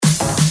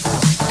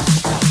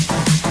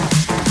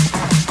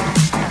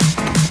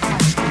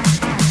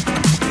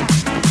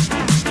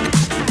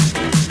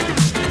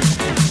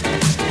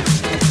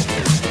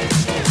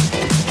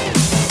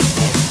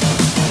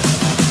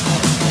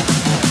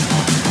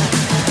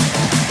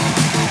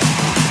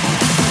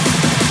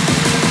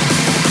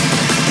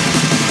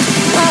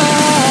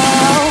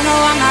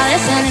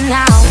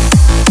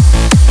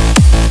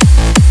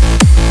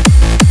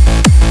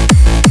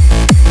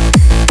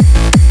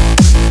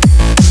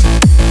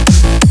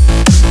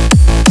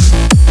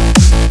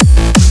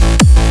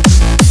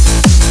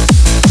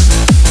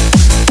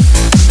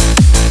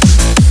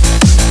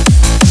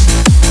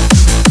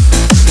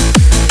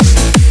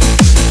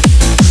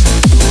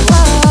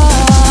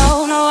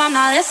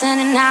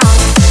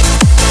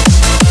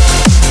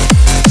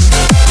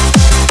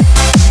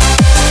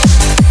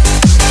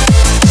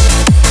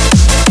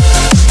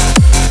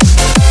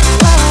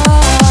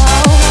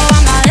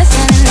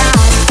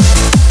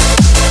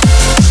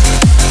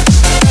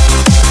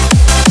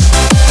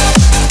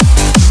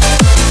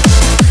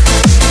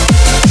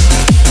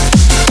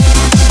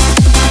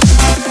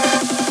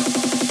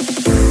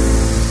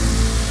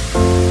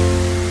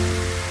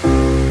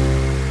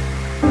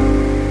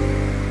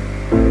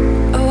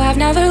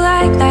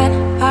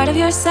of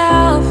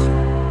yourself.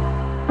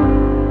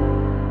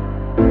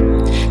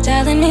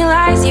 Telling me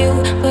lies, you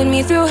put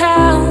me through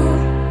hell.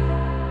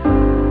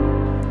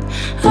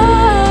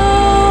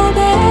 Oh,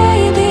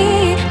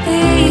 baby,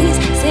 please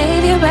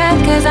save your breath,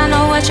 'cause I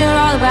know what you're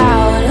all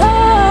about.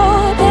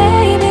 Oh,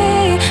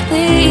 baby,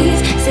 please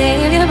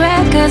save your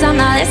breath, 'cause I'm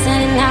not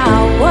listening now.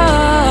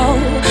 Whoa,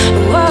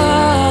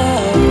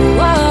 whoa,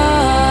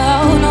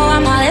 whoa, no,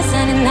 I'm not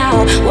listening now.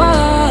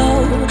 Whoa,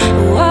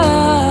 whoa,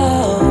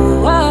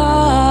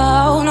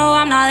 whoa, no,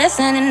 I'm not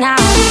listening now.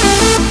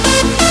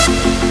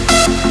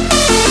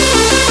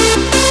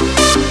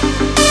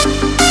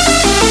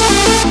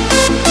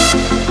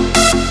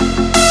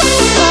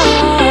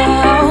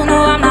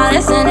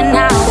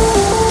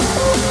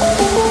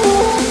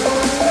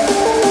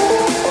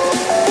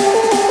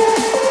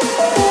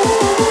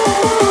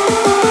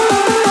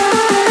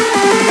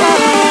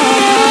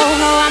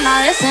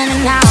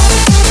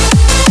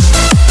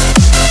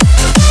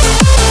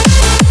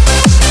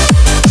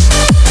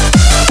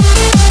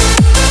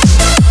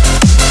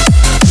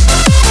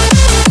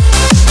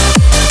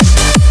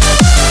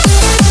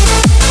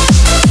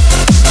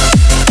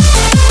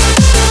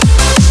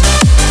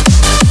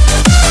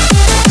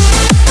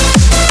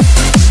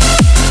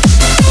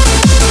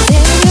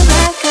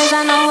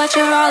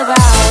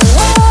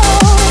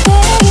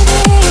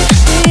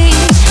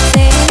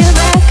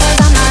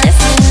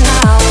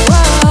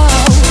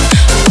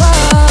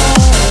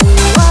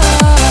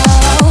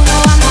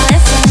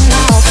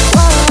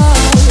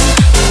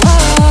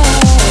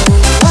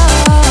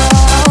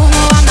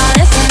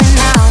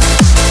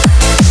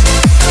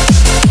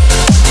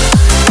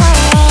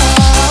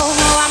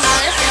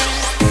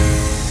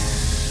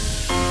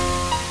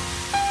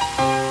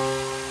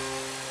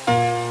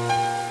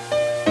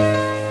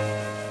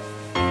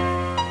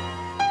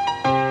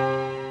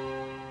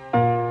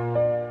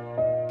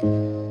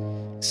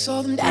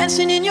 Saw them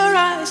dancing in your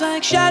eyes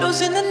like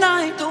shadows in the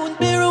night, doing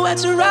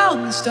pirouettes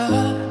around the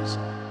stars.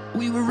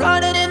 We were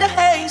running in the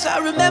haze, I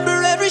remember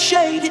every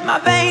shade in my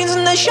veins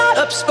and they shot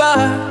up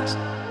sparks.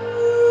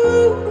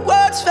 Ooh,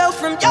 words fell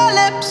from your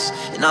lips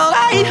and all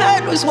I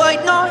heard was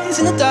white noise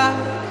in the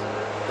dark.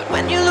 But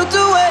when you looked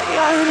away,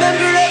 I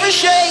remember every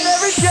shade,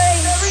 every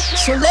shade, every shade.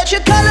 So let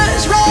your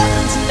colors run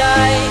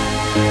tonight,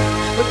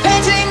 we're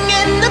painting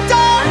in the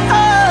dark.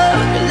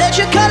 Let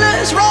your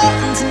colors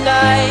run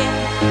tonight,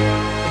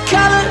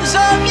 colors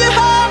of your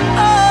heart.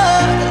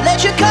 Let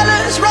your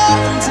colors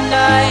run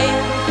tonight,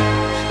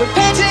 we're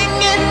painting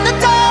in the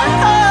dark.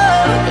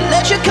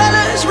 Let your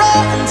colors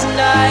run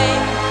tonight,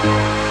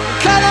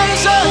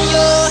 colors of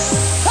your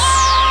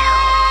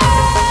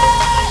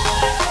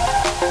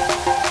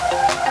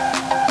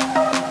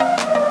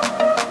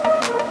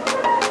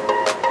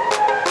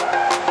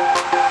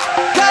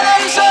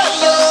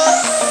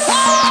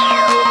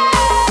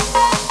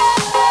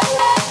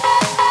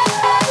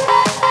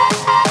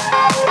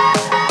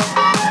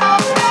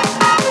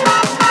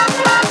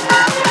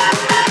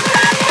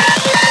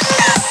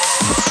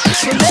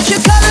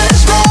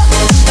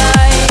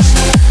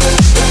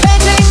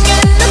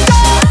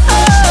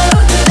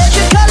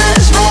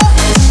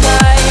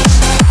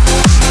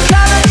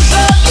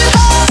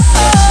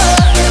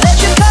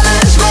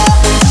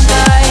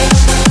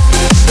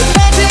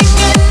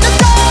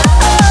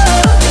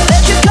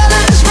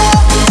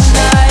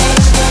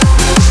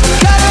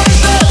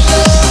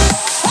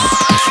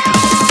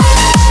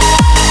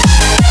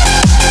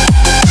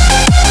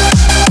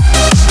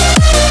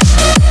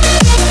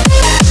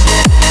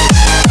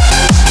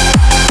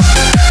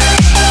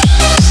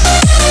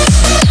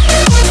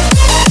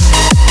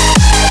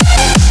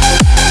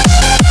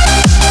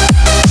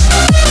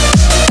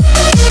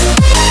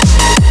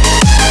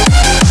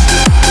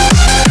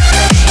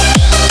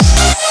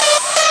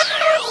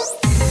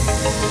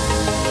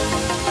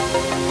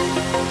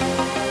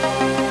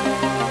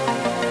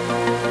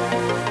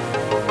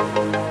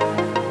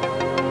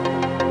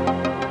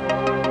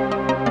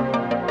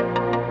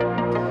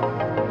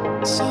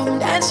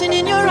dancing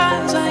in your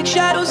eyes like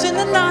shadows in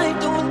the night,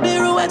 doing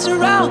pirouettes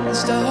around the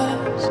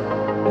stars.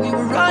 We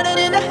were running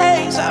in the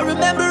haze, I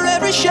remember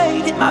every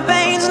shade in my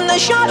veins and they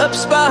shot up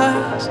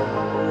sparks.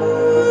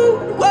 Ooh,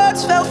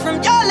 words fell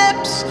from your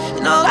lips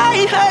and all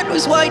I heard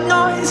was white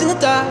noise in the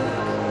dark.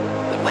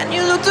 But when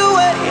you looked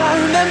away, I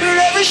remember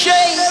every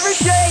shade, every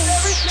shade,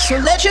 every shade. So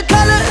let your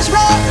colors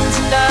run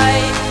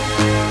tonight,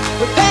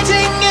 we're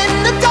painting in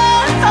the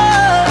dark.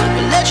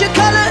 Let your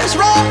colors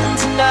run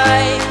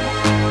tonight,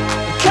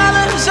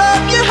 colors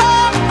of your heart.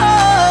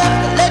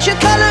 Let your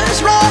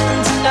colors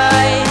run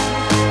tonight,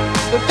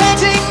 we're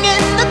painting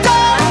in the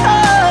dark.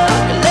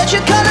 Let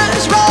your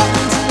colors run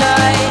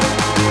tonight,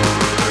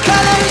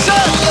 colors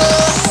of your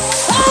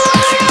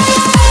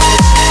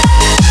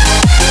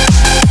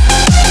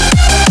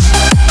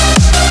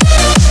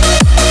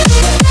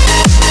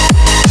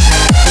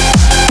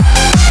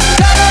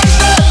colors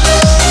of your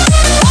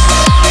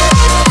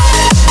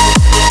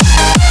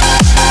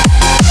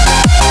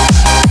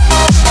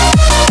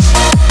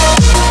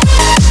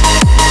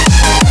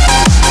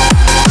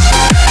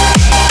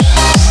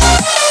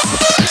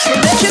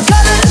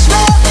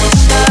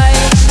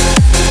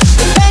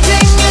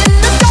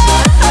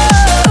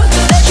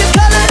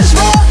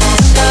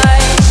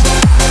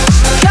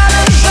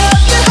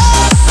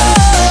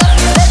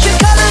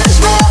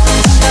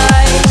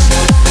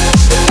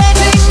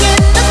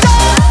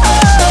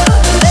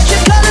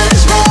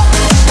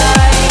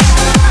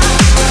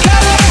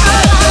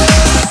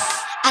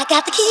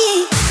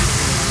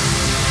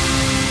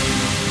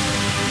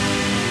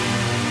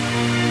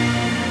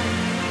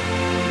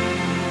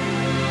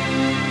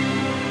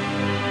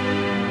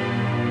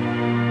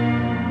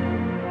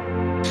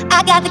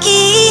I got the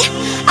key,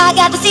 I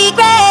got the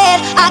secret,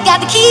 I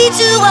got the key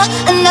to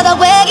another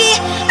way.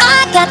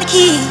 I got the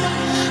key,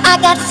 I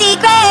got the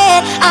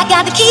secret, I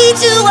got the key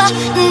to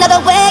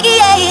another way.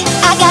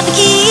 I got the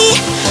key,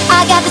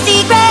 I got the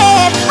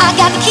secret, I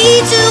got the key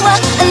to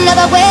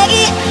another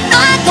way.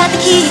 I got the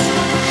key,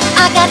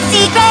 I got the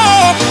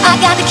secret, I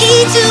got the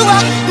key to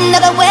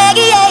another way.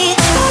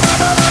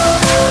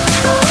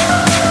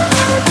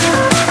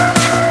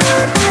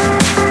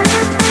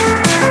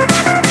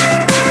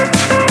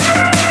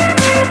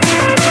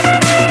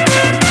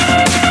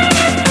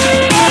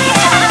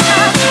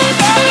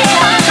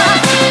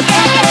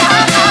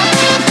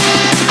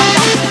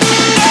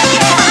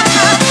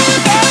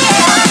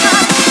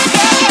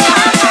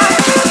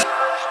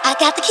 I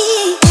got the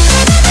key.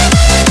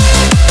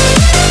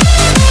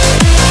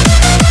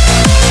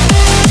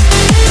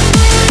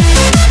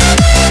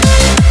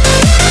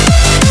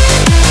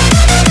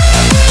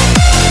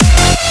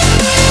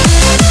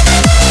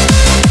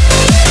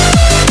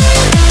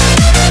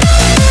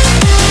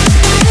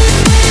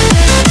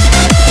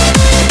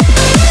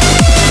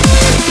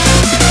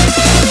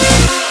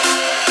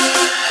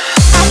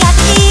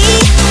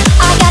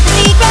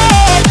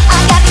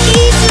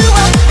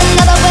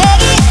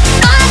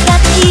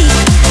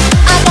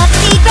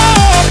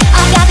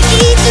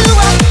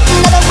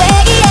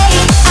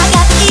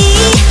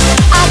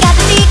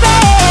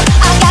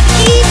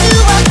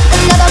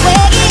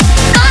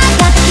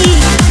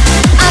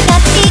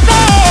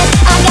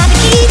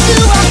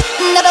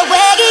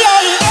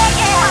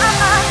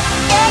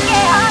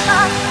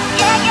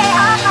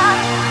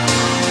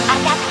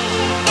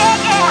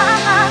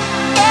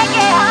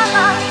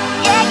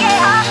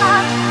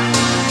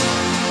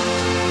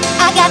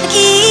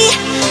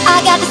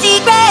 I got the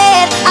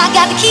secret, I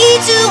got the key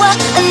to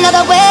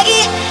another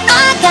way.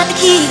 I got the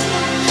key,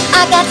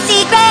 I got the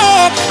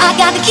secret, I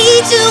got the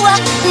key to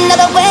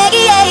another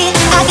way.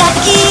 I got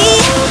the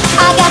key,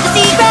 I got the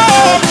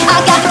secret, I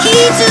got the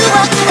key to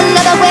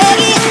another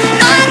way.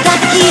 I got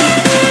the key,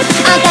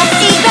 I got the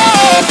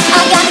secret,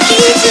 I got the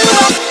key to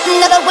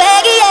another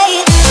way.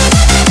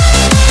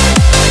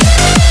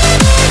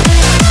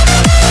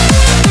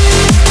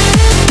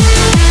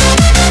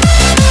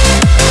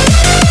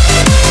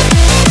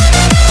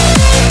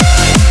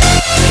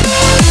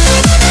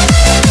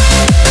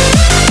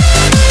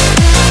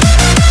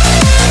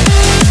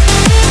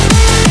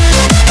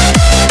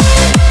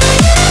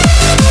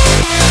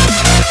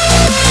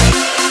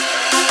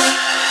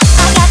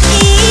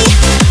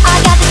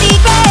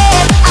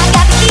 I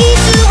got the key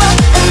to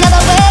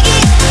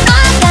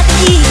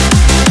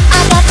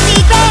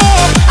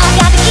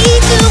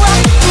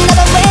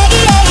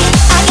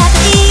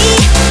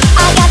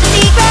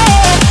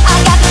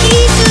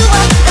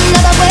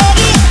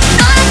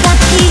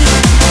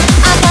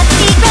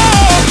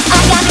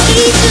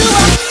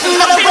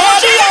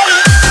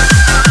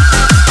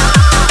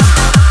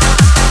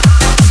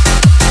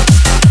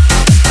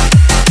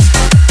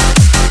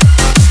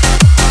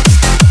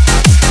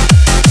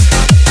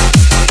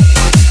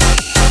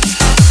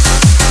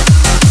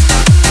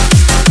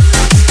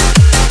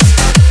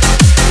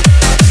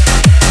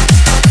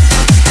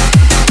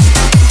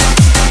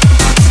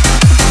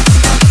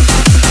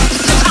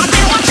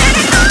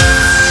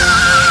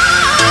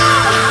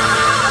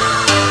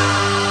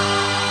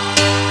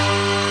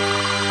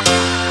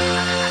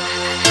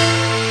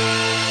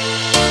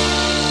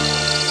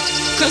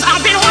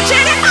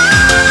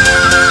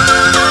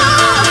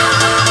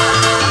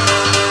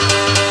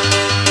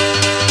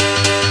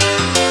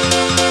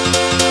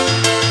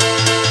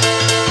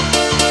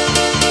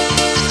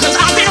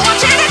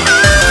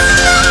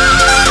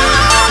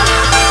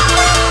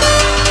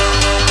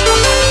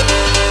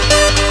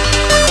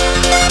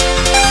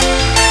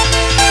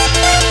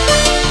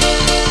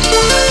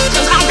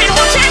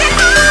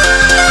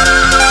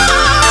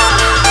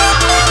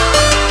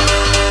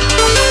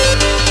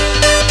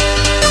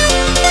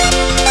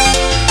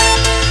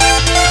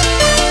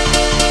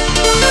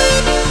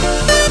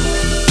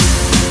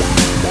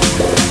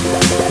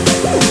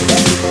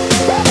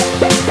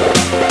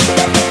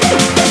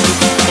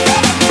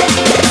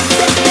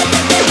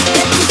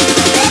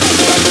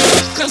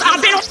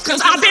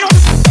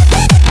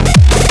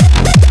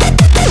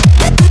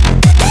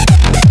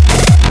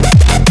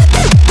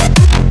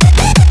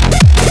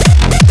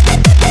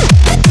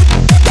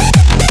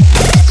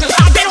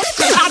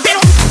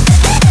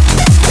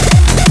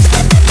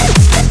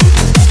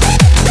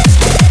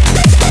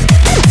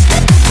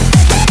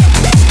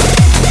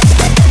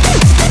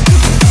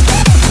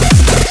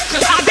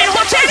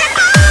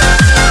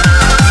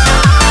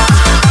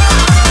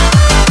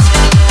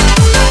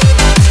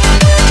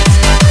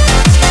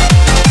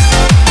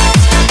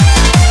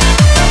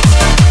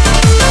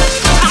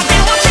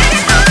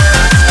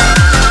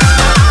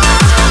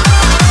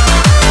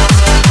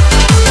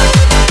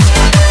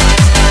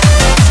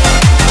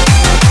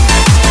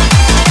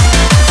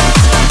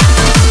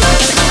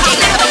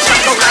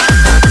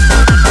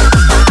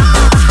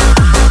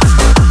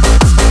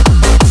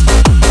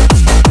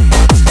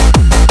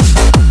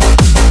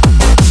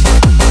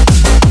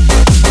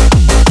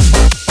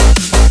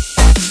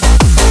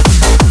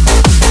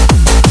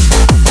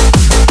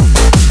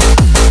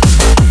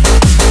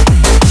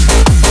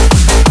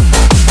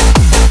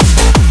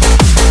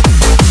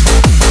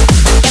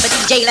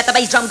let the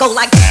bass drum go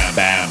like bam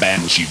bam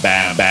bam, she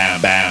bam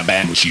bam bam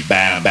bam, she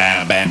bam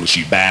bam bam,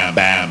 she bam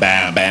bam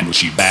bam bam,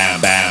 she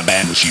bam bam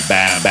bam, she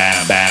bam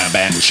bam bam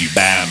bam, she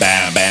bam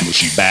bam bam,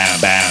 she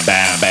bam bam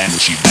bam bam,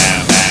 she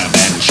bam bam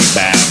bam, she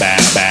bam bam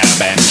bam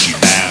bam, she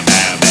bam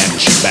bam bam,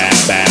 she bam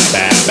bam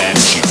bam bam,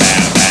 she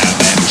bam bam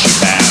bam, she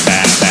bam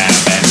bam bam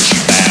bam, she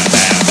bam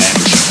bam bam,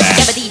 she bam.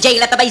 Yeah, the DJ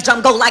let the bass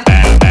drum go like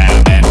bam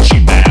bam bam, she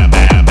bam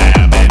bam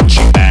bam bam,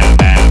 she bam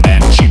bam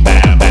bam, she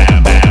bam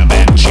bam bam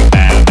bam, she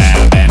bam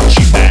bam bam,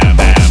 she bam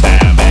bam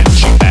bam bam,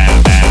 she bam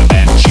bam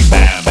bam, she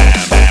bam bam bam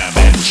bam,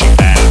 she bam bam bam,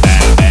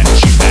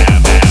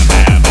 she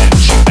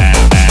bam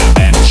bam bam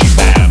bam, she bam bam bam, she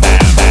bam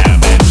bam bam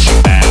bam, she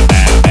bam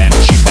bam bam,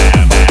 she bam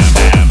bam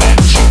bam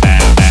bam, she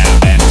bam bam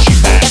bam, she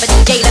bam. Yeah, the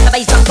DJ let the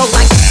bass drum go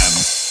like bam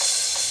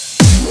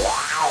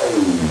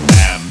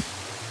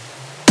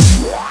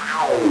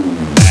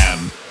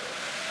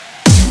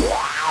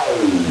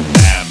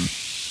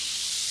bam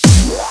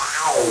bam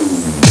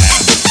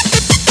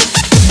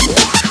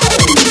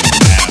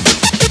bam.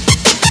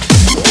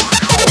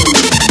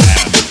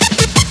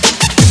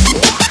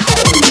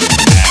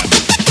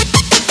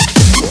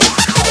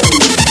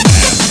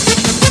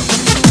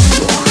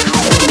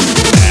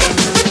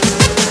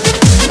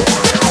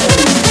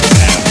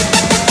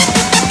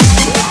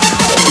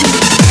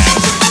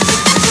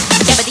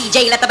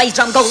 DJ, let the bass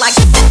drum go like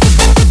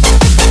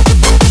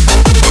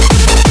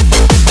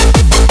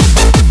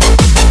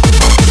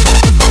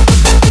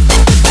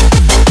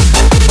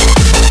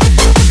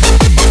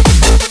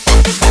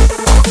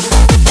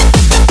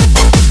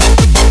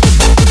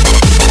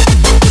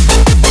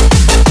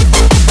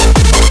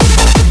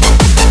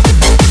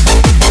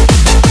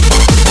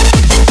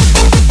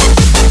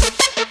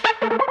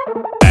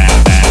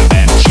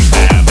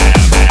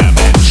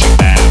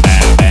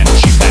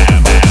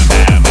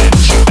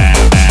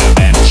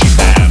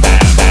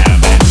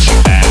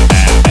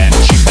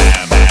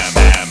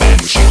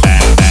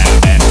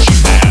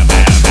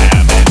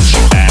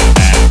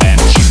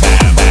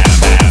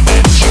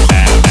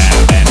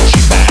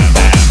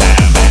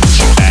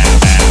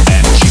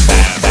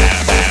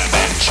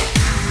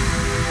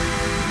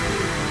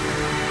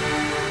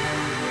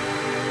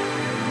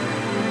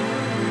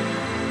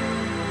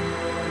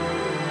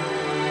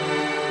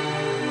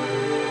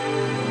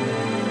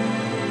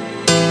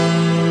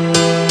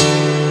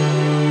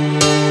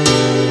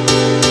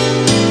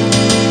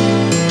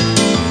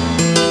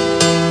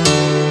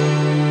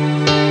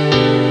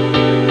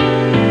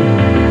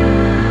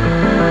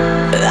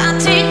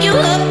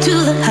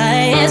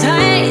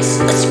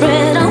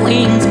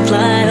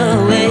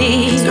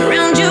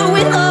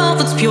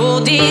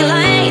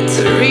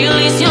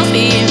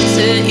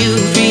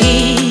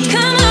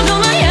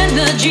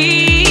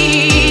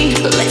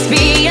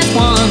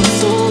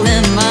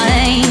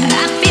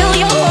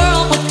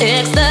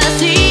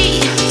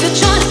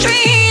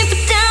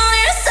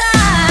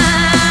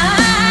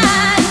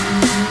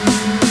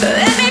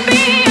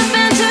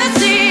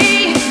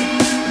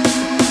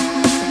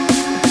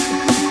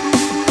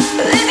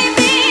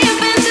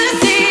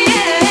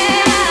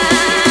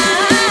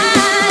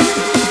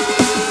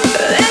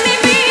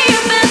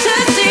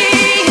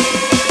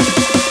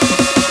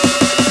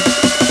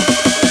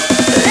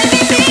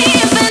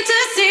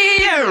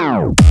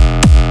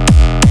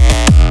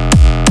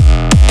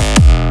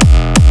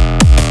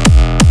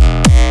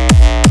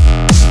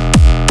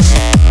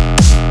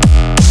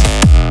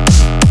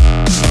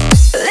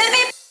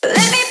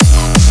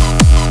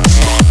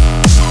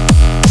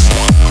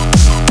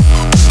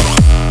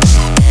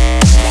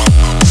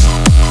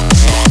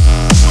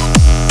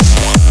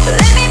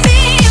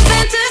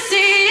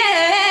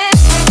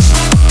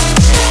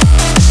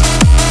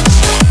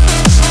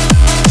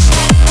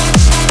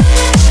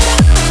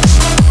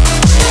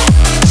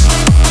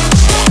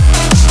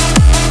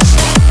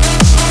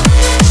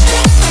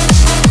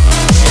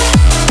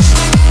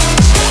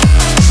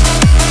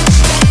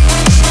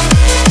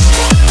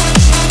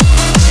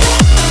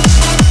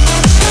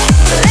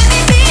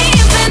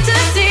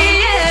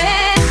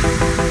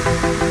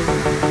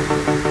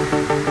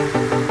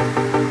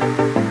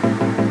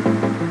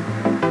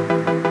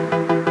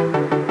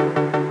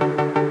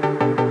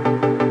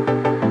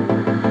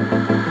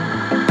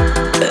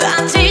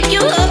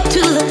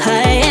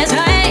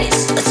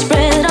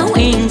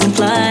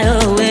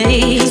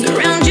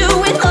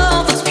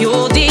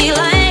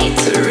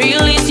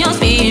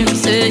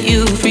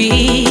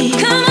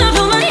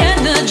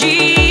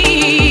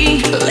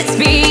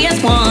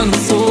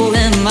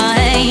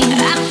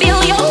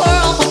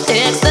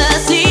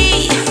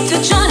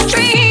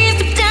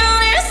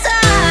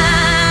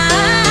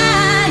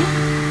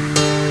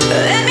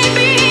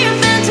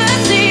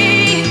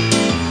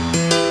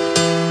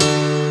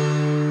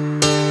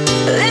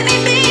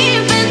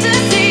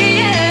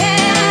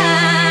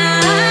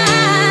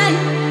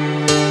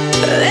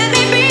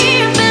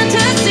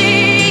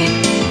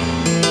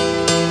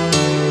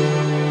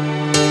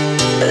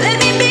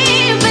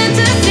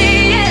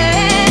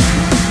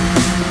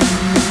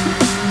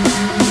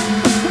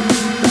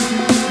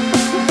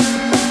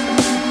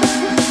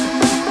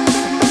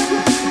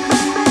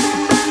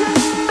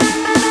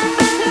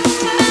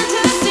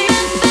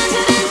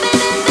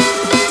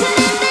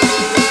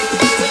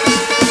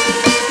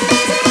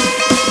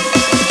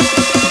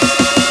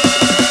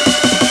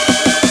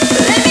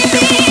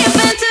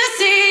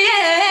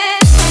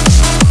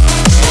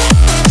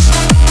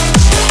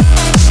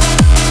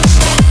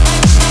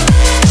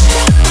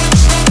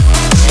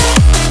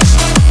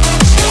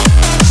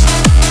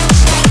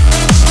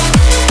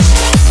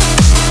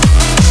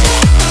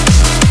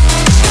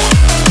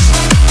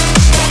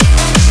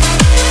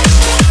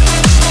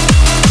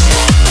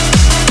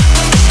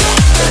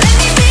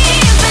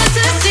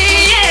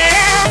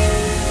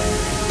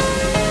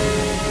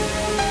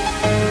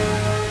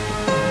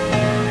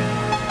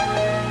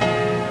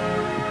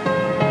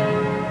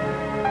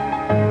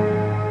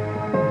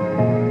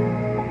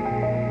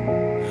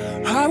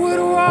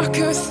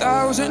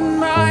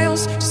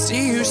miles to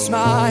see you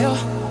smile.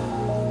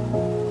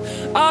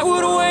 I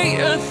would wait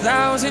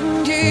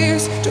 1,000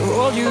 years to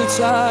hold you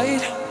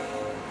tight.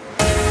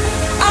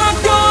 I've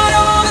got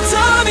all the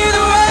time in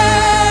the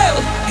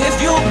world if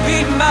you'll be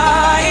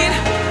mine.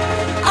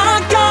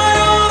 I've got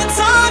all the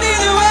time in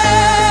the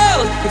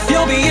world if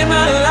you'll be in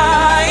my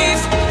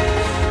life.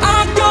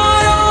 I've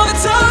got all the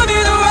time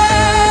in the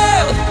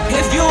world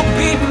if you'll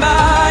be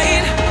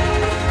mine.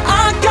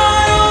 I've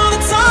got all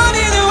the time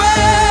in the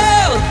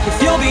world if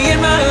you'll be in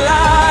my life.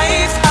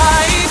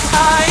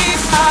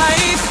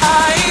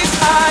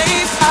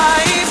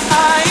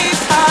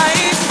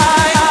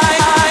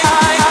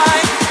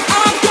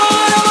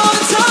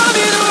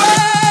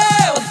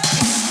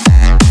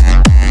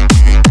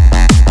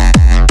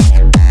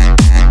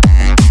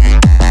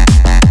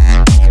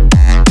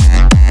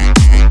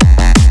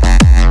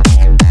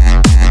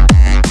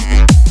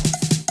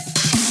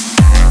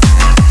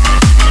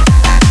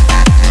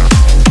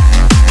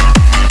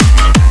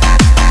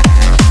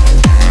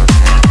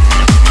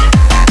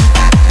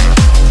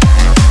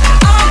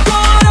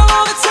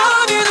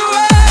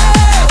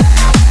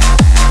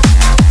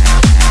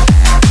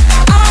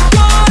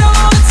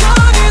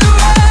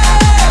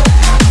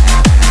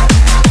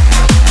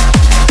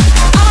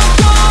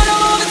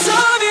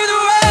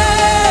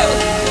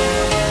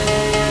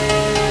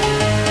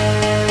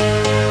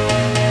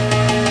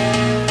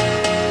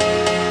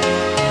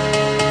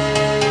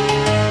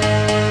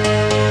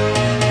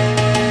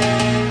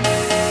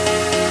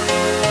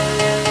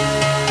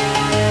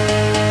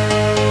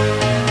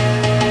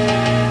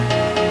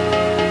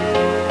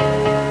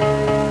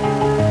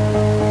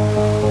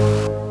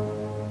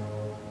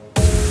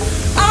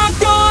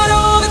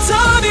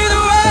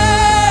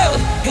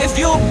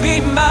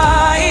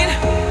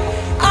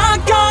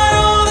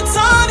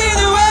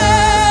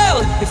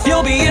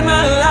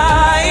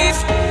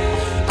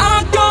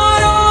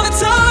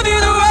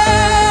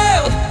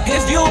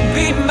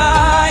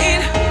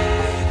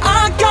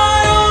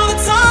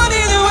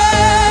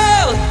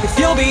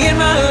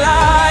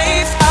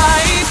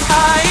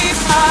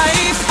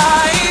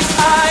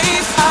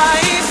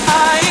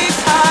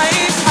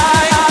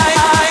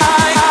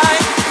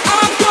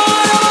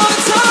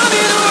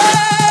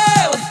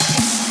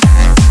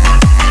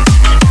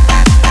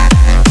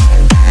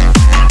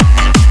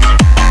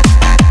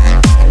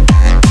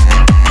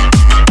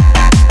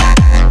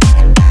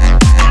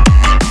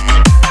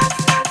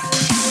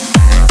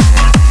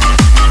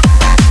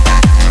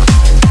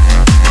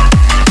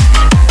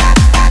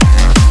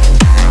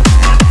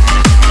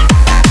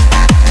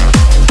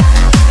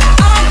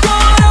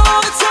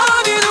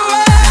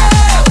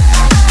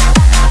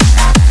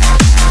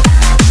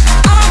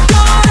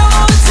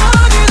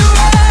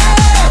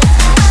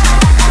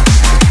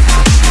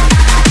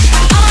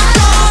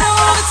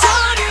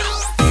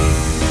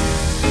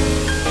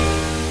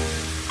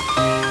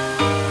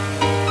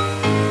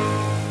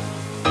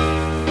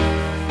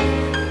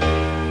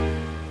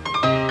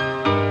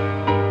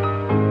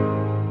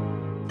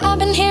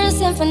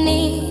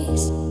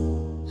 Symphonies.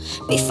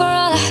 Before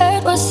all I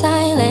heard was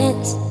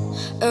silence,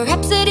 a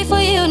rhapsody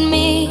for you and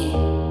me,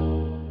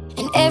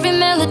 and every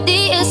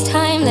melody is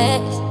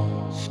timeless.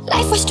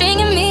 Life was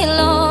stringing me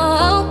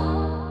along,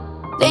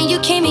 then you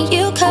came and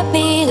you cut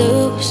me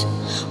loose.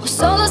 Was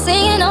solo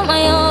singing on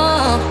my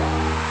own.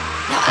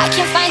 Now I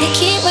can't find a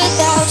key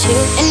without you,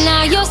 and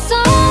now your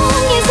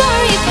song is on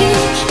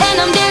repeat, and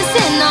I'm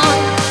dancing on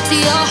to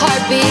your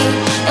heartbeat.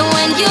 And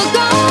when you're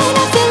gone,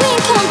 I feel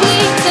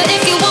incomplete. So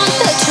if you want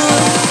the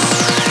truth,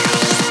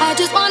 I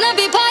just wanna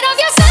be part of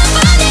your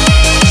symphony.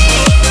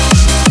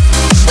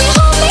 We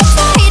hold me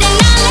tight and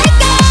not let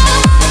go.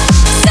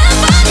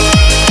 Symphony,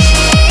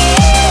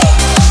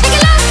 like a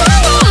love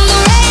song on the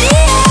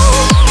radio.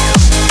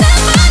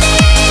 Symphony,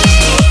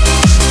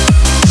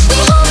 we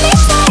hold me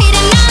tight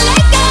and not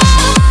let go.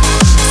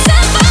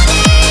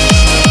 Symphony,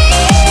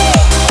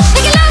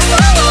 like a love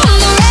song on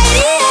the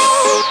radio.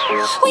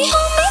 We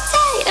hold me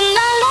tight and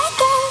not let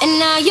go. And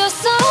now you're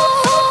so.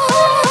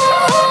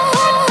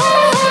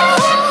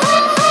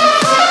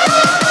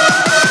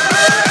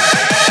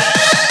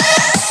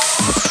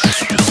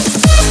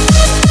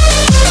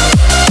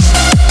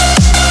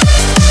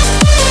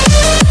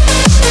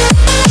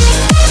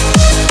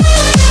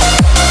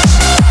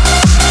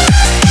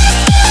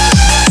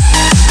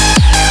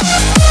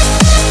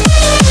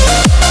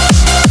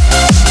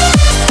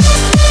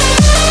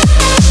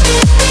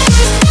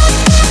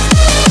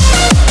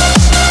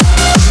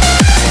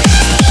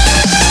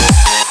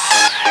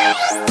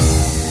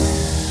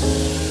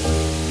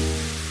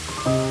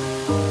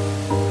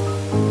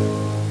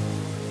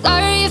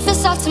 Sorry if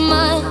it's all too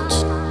much.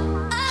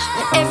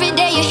 When every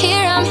day you're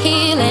here, I'm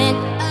healing.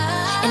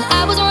 And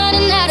I was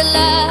running out of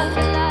luck.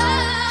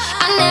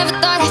 I never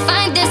thought I'd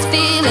find this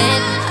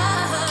feeling.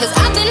 Cause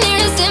I've been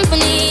hearing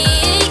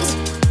symphonies.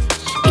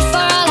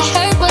 Before all I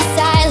heard was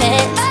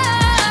silence.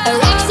 A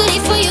rhapsody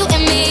for you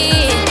and me.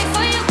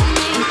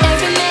 And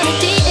every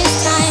melody is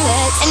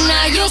timeless. And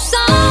now your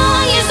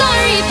song is on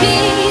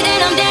repeat,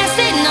 and I'm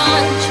dancing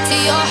on to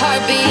your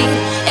heartbeat.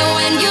 And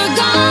when you're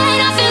gone,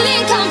 I feel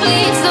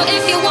incomplete. So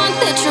if you want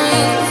the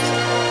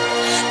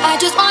I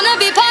just wanna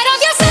be part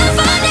of your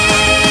symphony.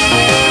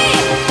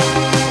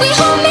 We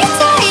hold me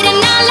tight and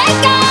not let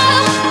go.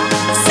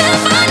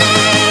 Symphony,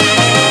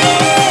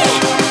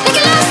 like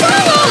a love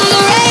song on the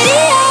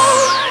radio.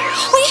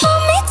 We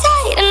hold me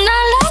tight and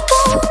not let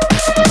go.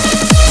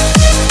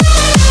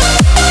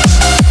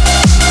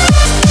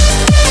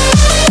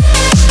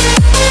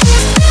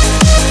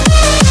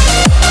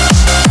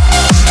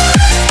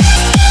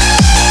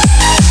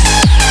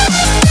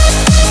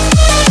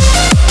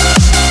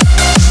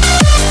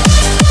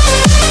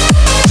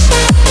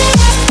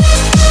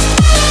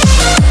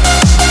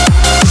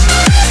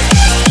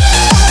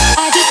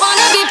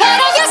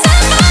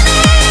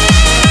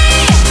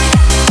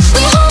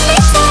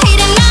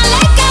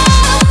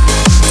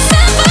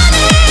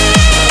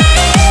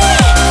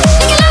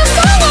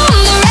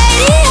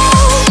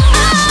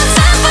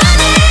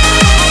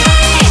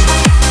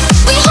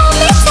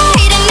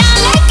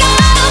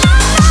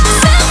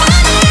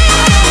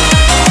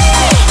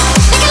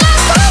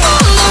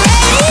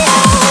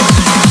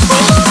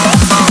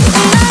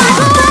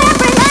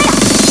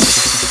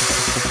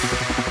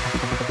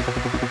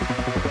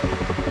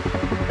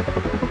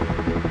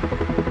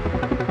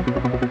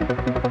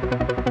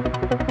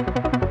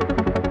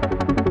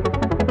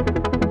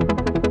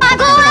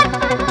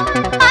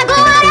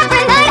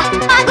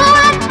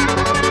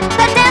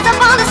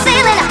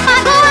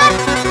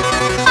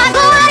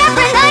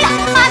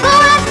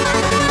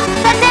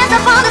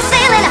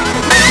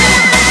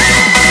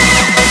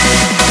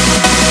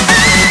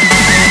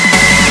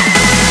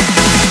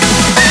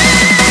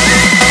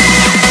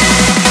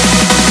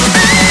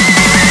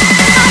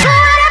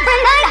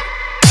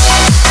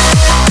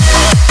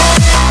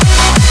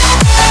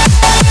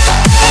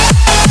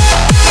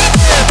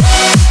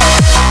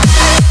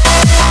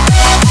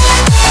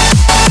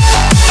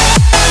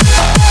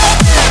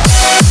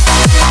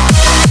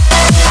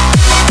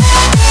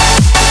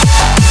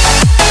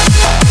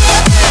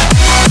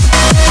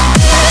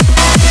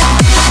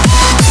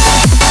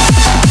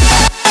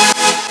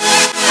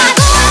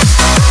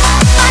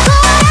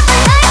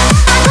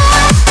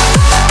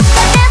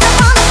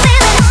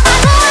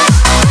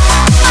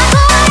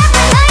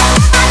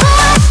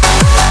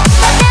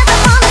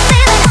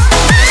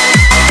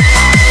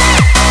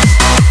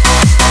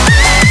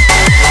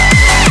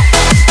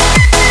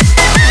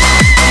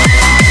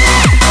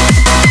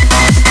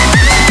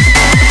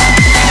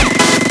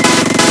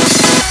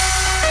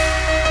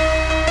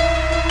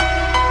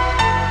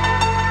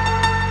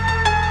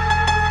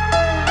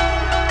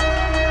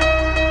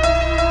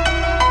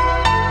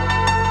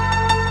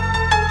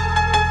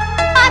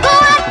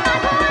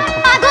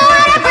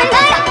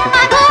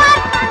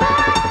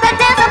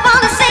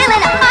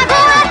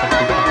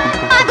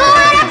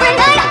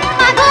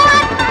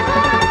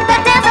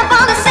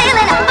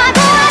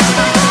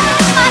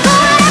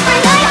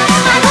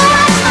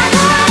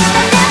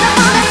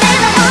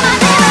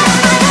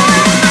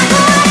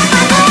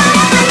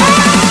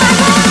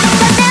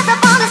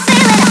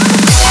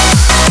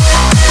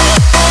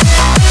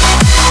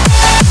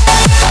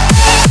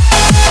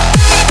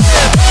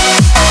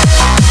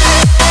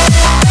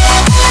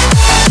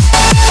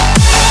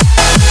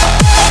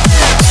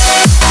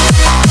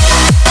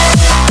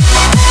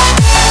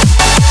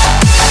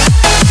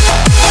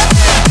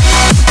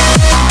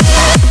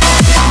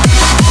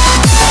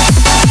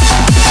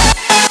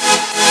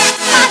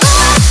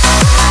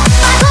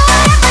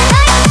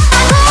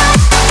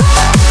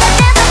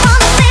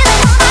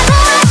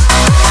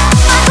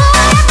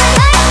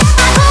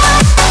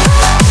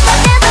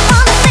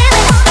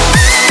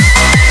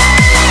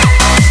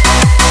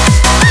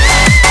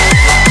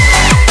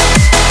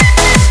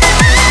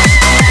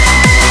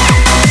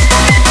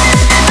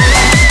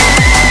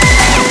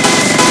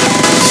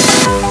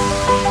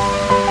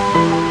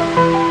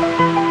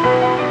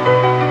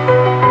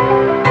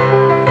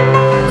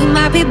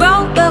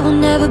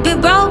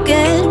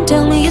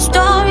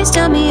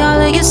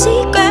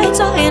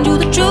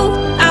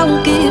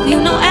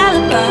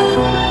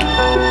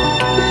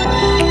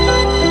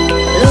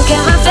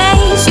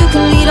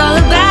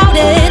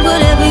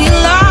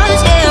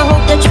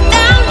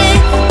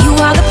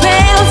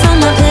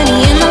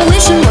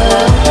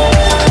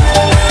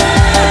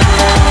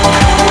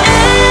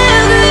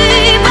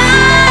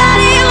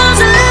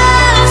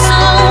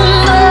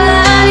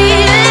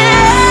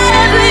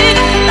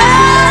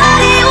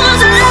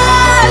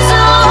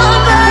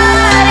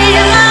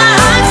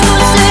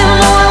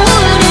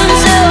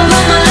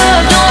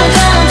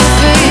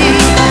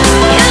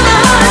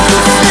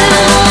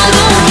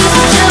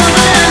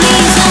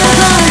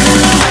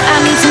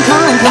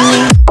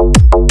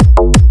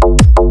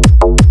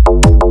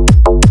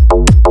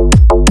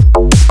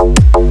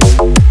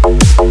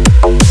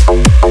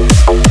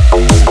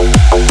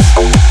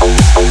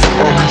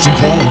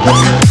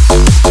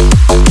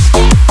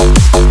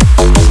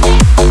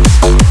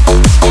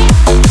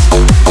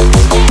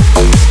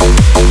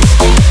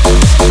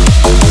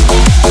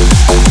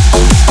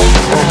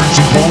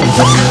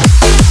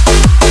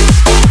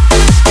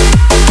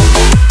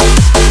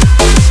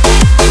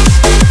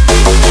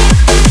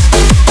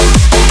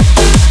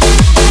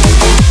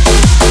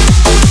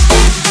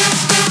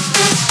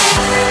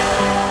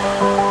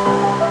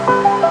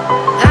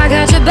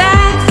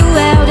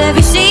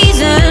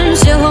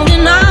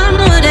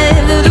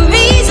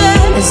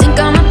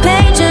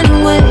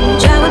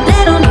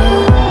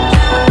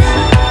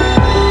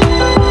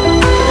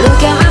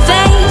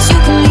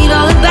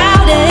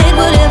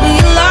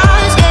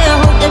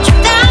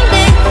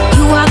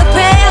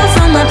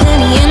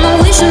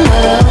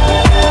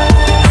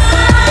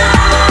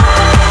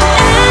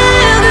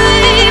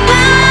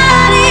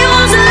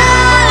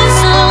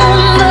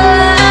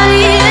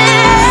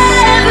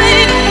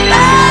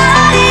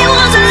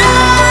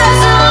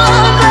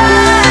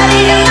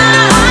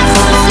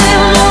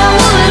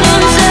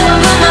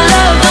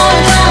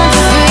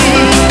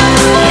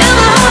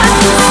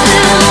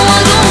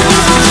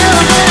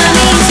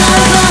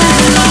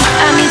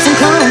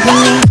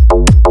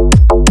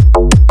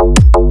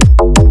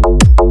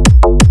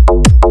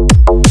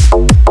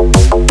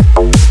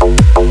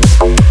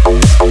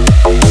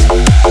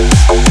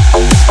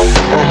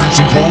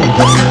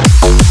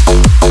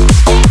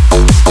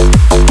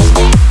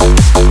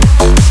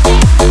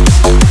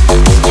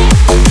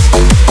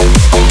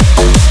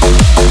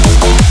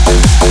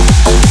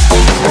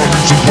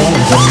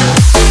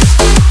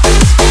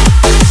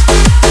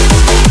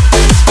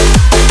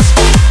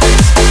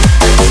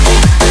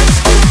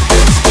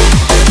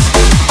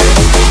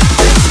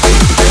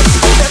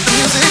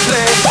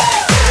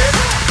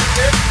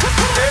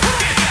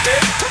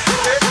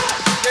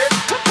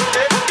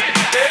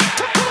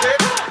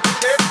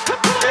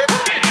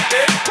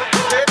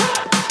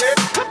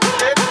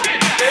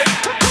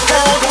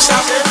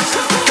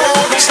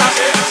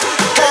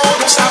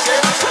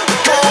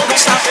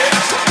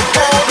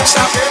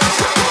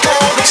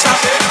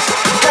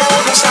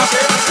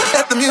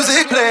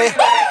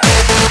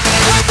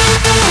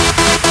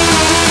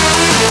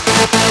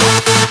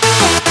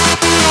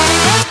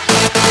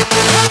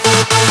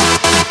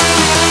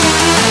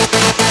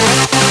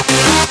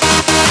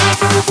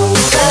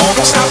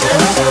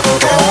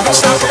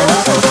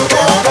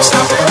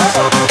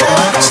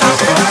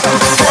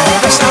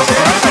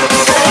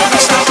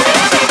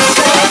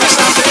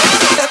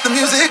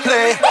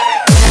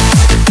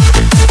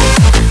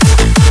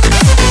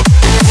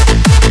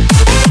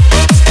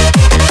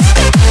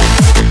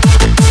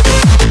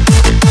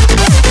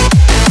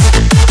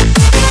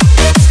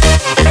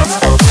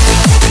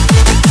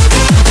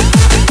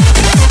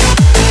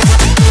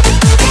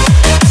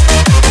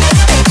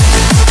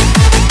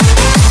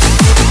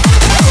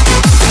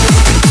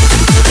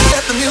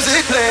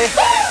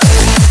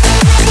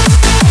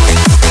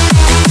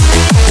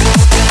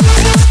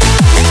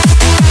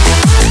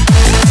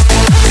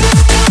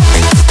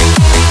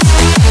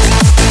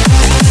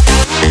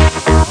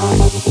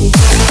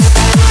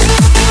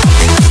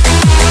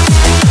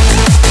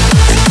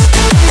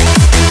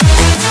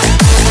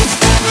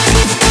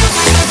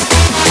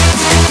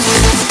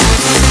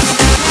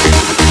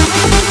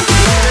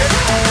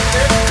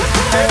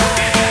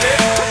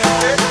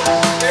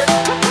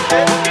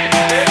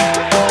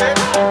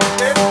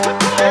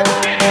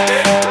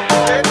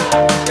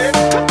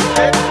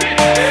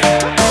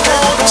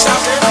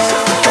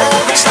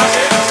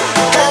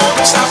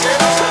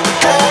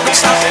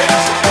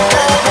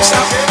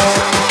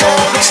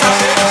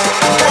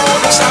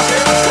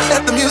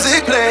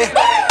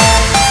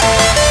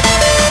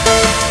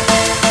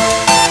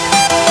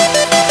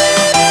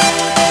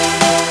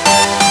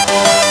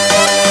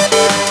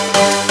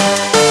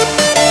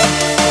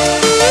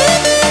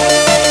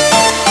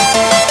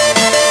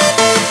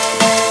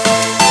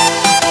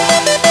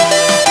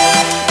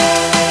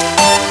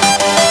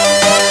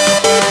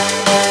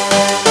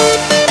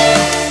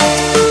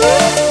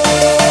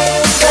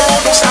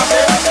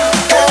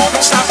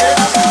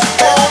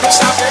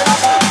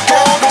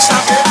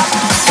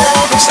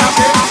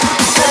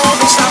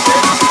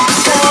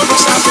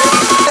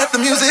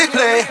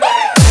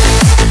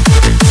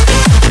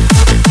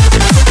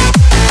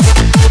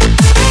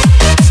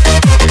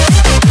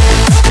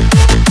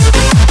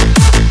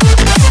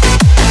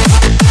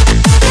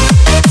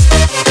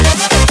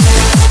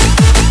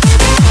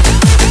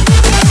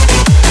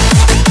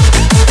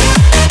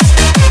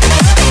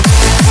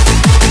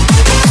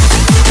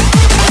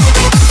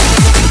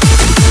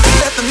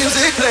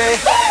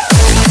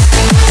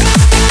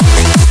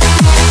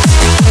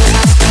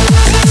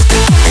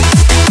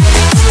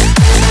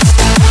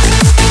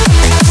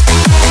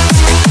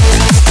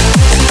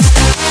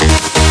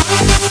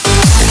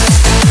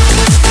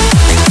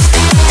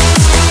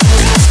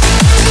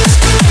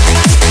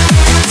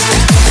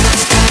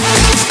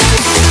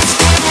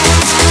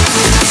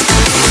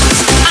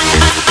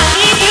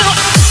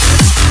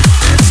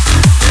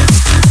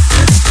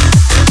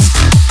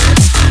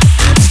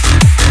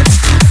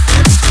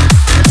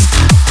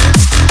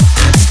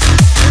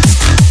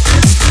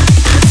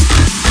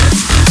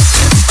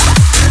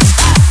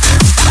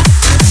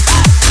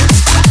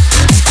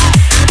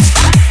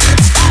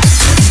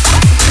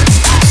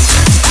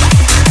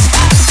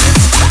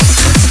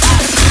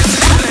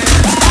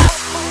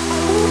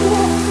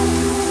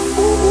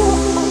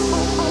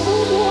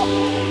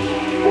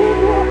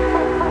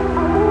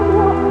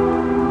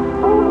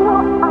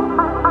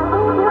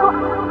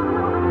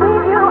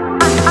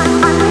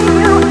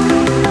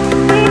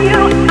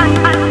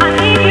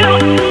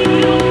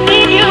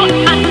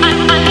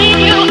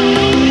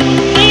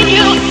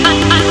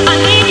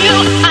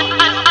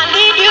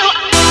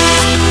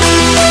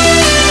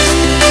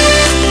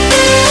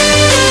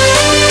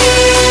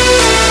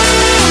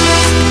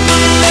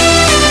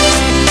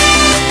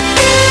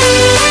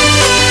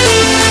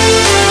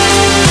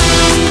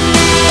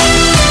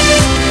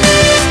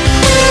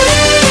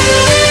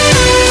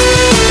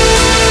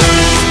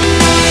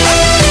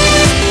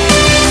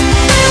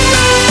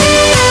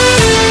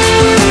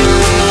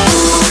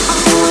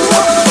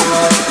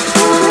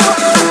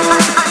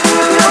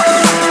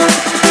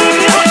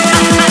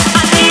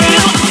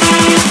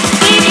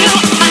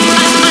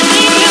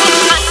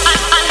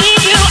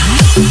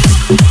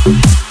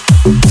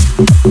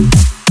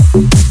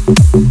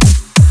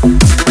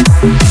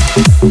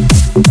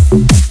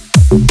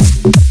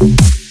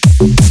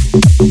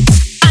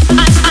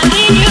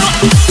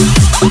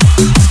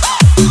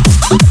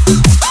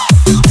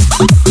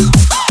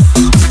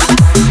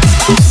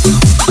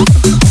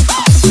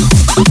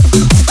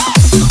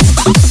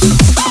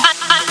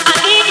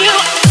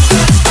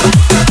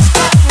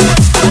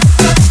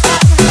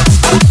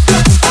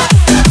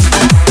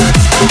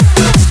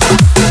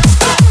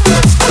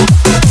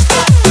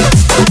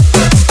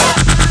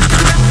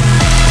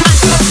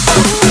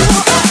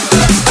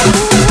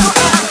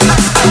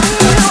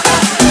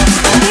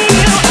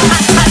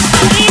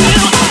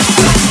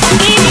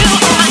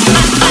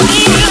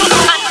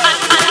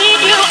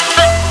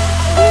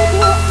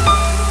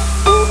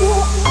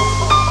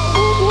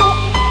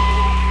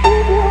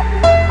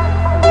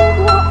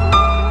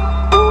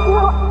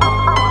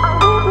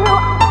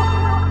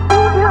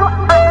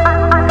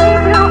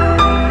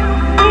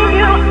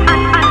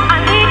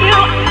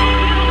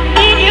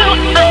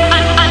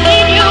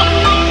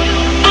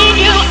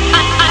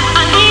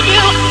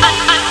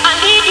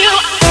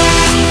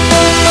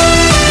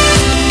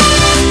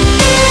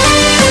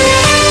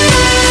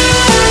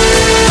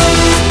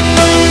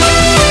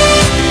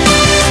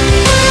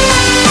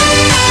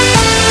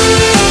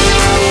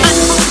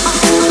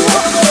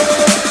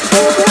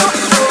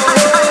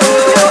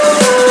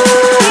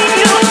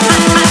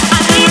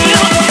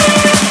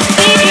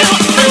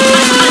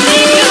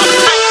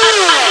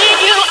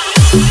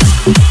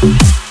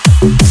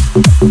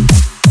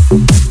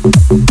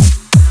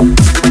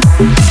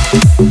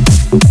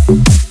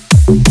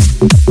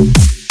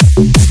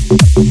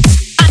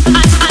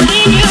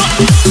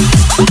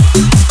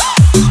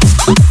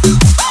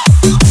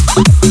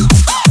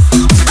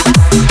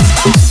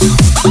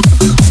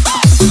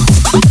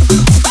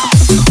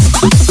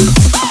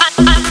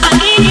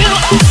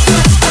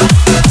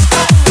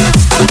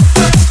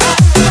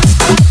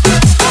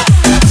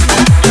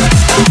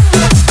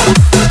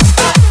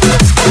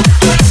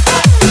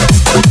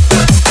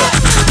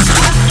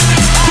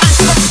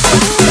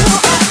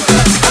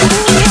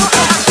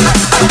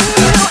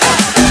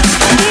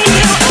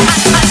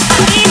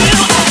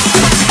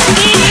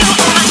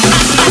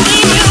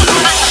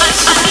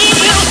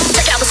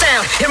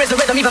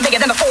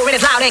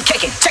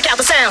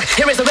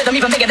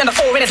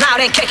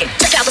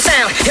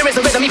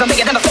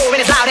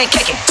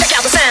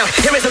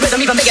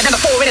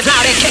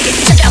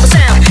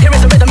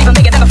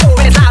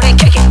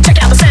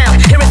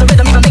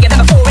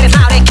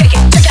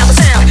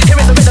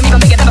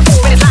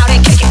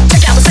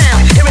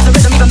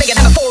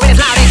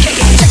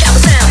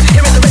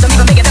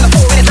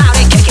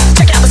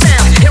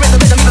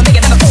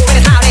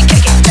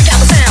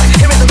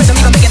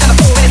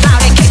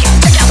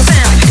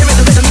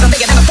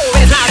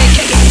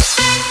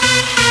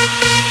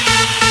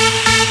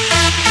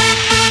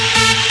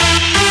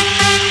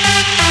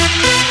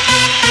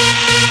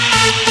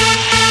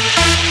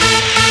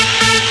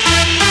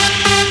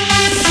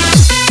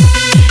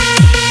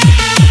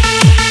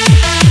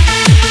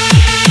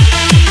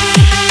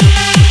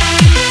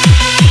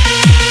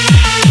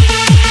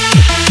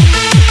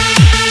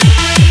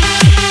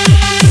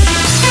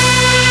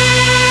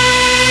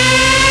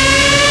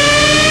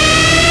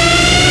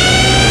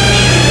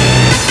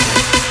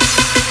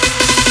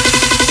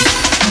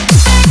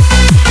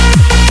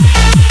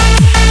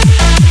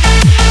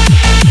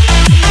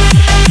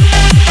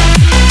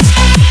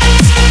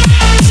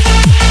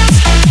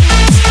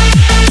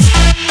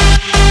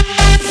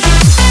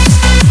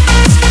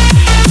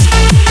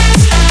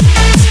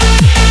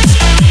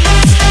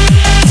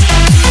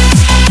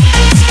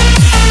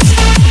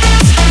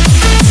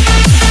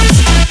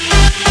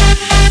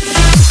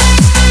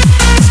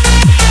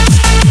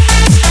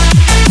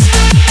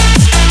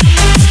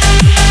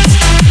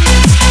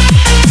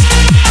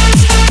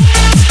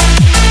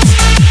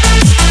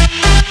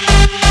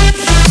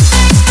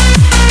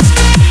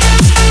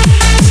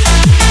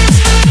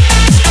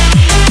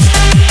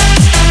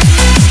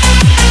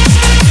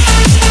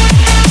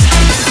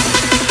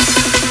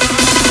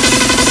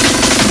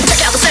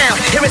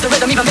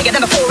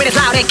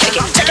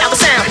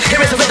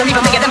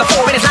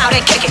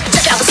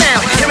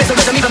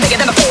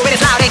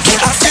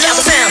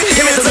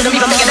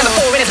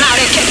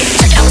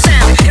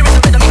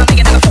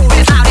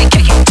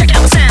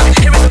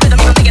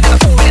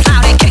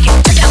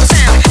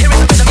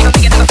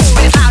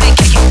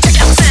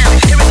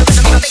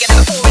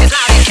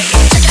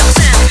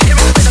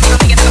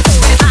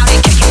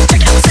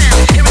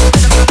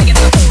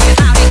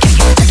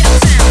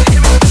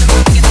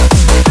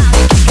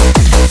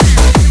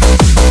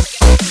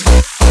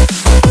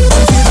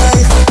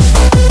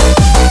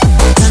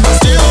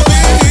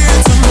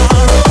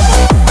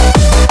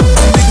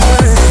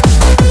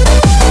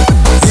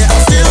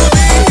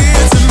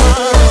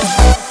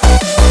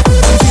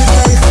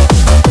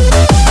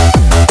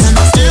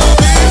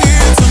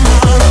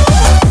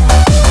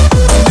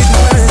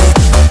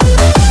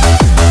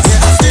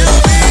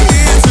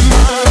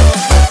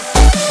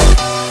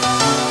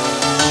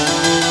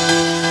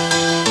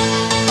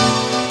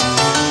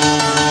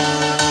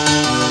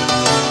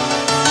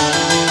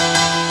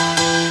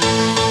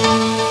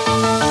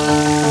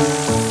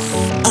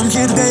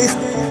 today,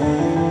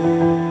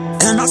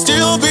 and I'll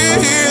still be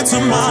here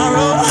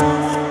tomorrow.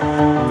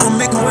 I'll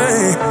make my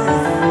way.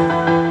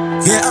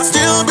 Yeah, I'll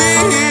still be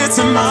here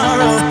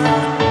tomorrow.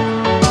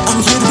 I'm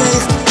here today,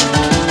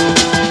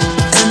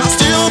 and I'll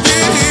still be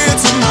here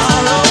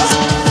tomorrow.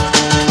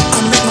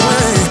 I'll make my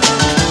way.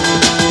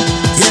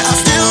 Yeah, I'll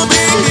still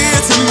be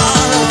here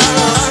tomorrow.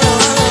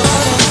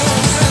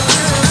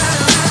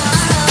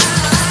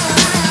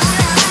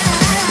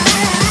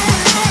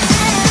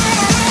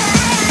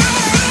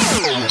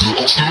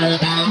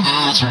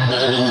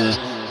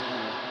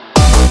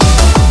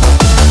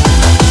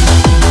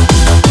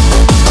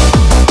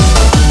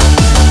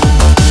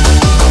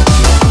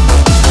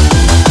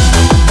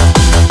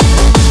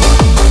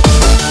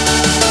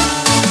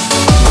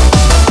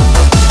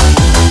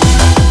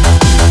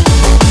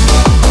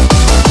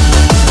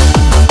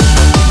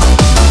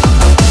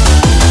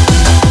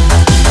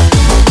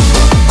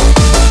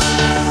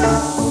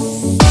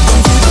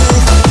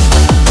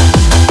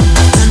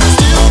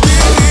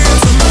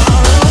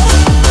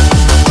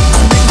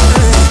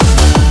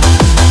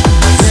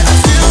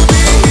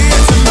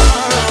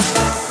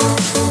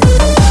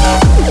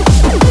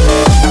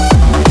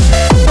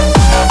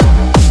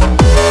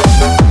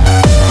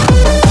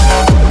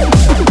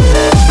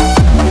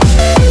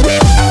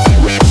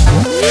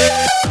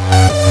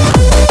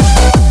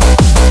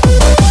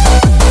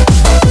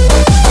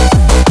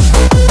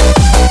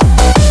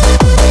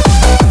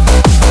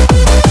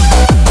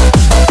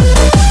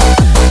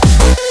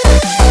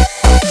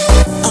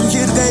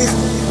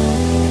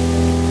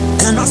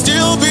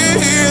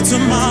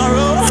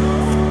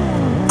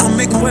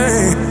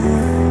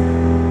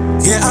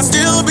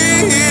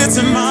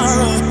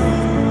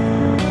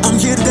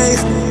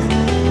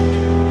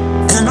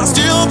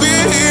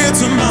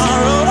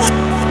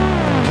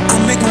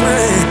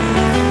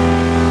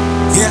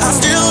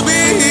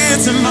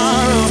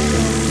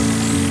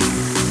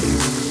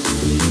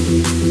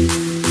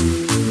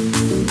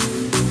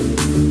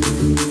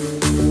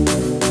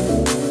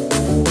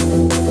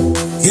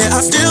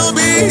 I'll still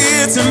be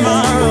here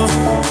tomorrow.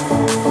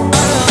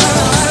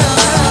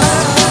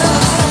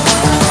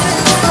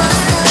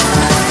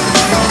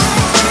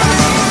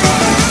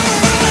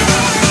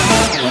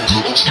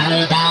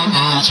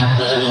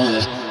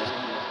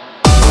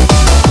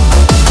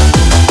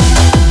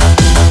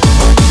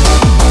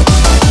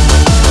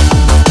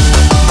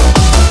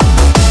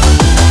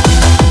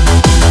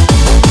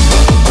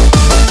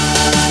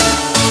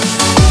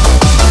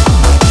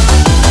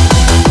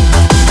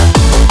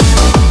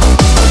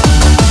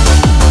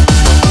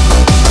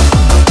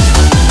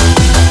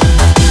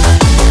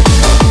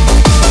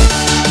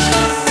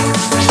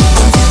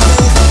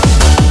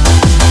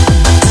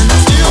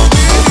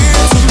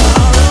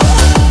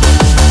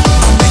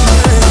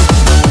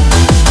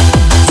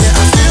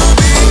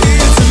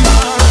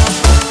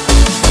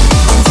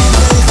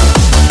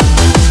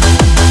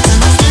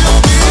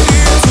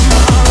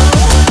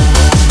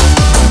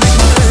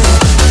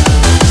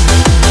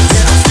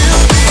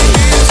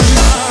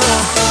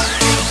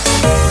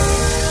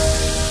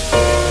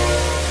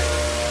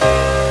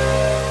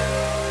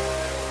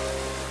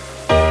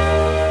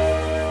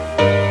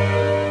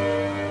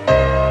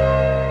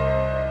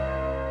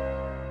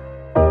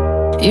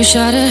 You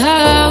shout it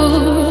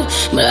out,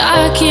 but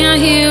I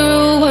can't hear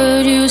a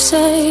word you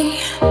say.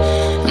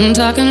 I'm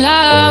talking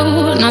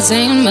loud, not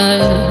saying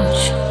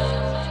much.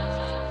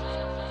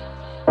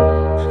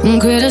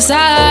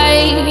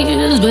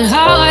 Criticize, but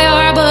how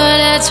your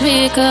bullets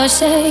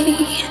ricochet.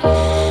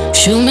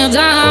 Shoot me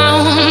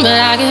down, but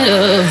I get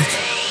up.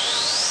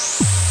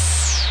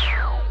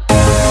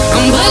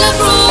 I'm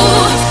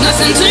bulletproof,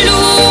 nothing to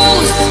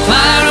lose.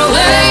 Far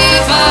away,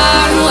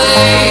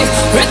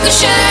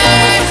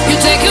 ricochet. You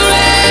take your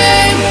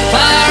aim,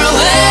 far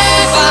away.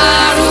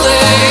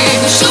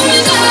 Shoot me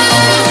down,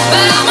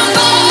 but I'm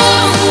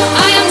above.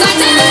 I am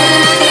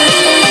titanium.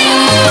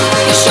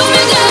 You shoot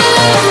me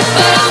down,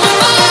 but I'm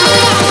above.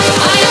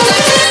 I am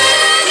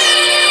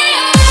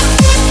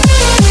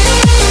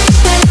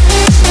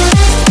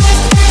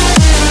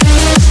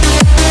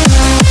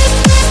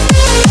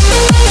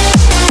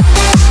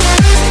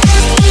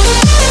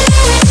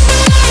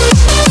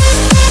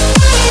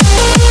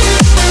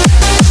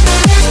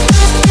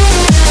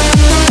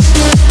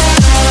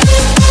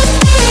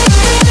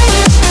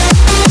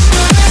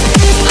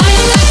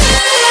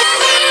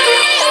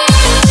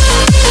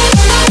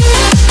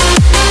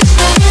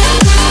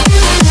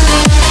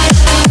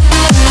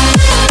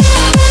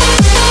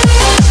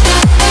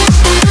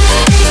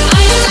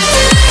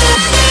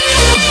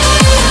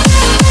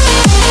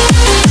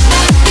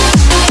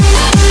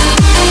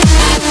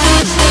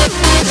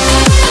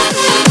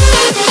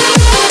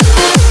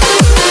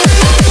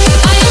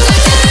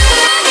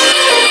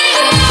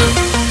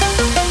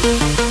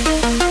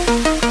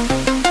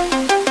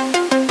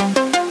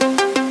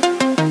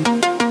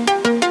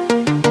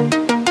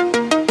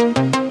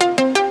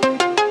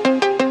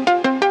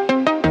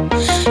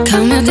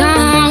coming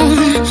down,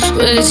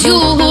 but it's you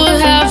who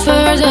have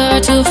further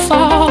to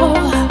fall.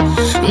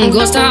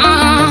 Ghost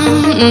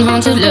town,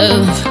 haunted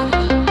love.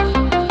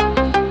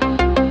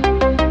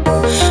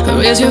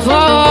 Raise your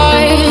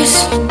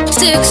voice.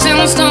 Sticks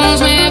and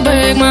stones may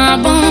break my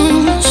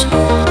bones.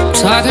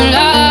 Talking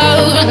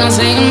loud and not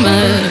saying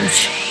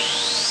much.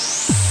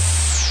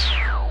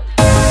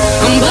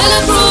 I'm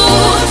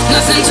bulletproof,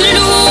 nothing to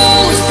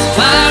lose.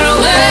 Far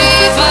away,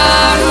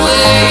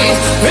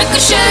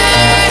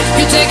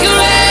 ricochet. You take your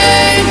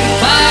aim.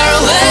 Far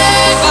away.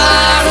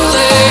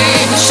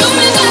 You shoot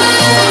me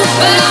down,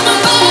 but I'm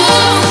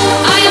above.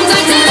 I am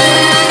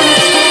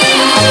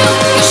titanium.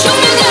 You shoot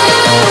me down,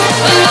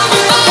 but I'm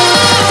above.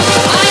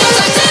 I am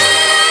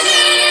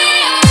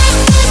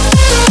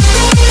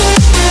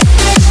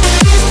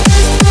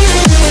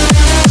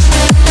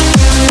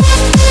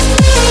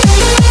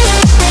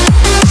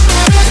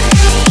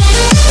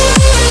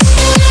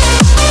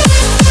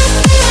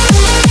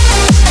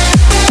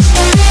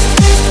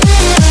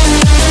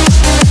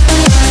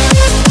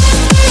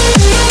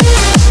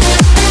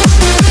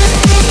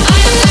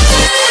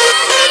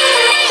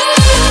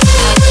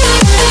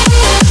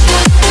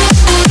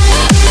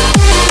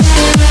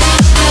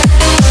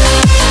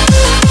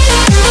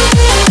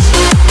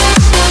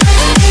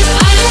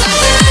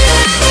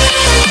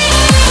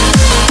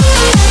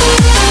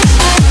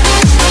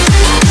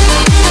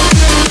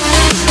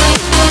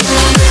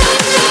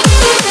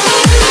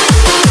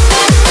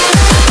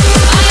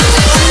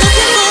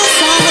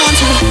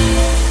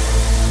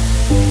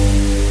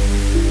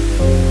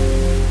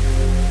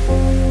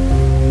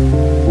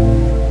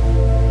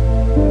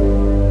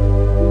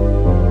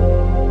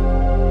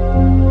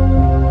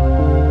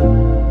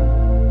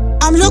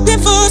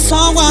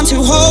someone to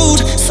hold,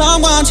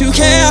 someone to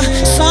care,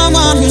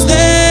 someone who's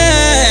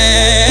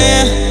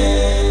there.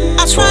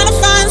 I try to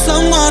find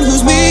someone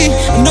who's me,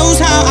 knows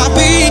how I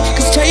be.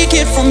 Cause take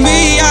it from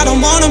me, I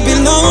don't wanna be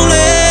lonely.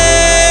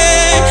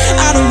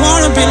 I don't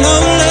wanna be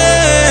lonely.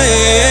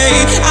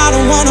 I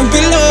don't wanna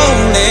be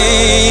lonely.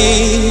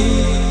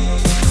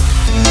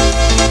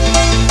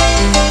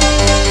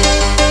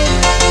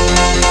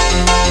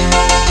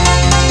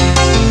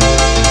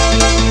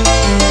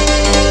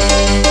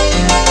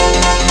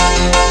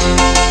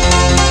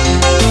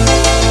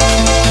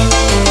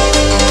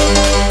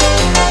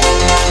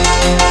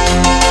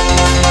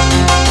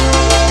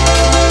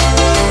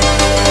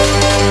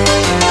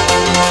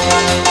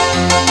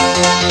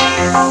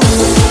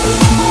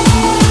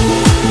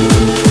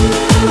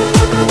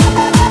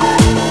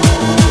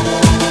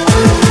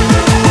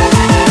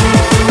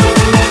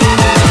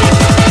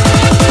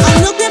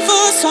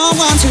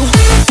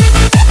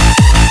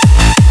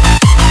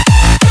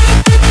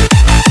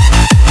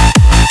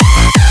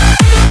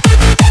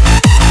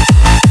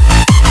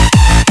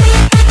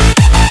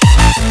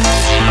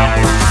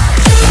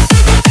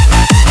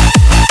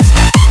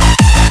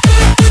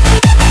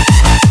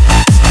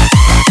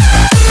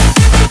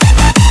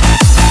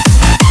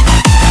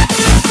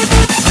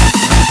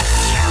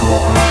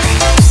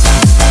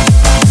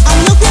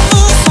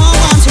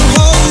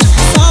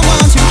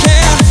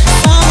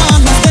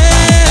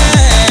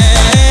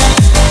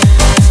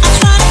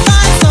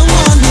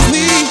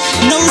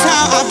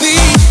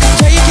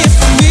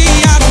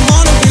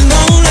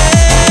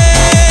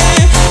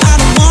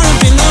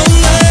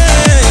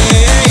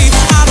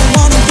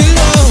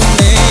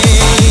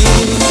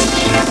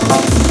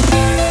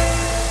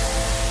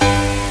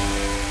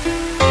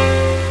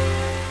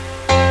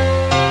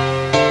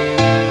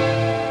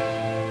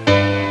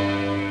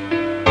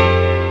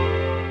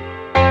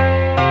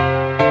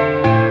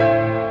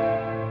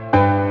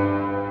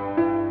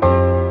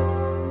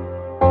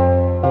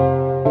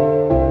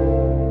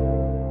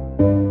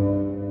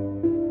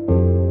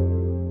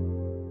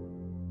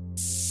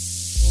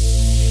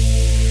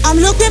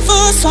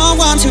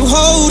 Someone to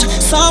hold,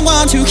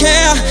 someone to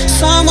care,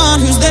 someone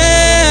who's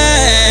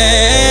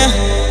there.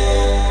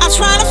 I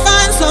try to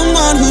find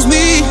someone who's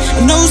me,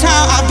 knows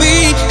how I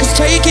be. Cause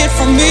take it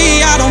from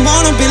me, I don't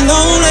wanna be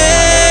lonely.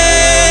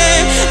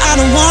 I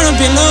don't wanna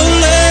be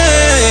lonely.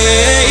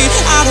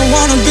 I don't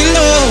wanna be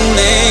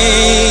lonely.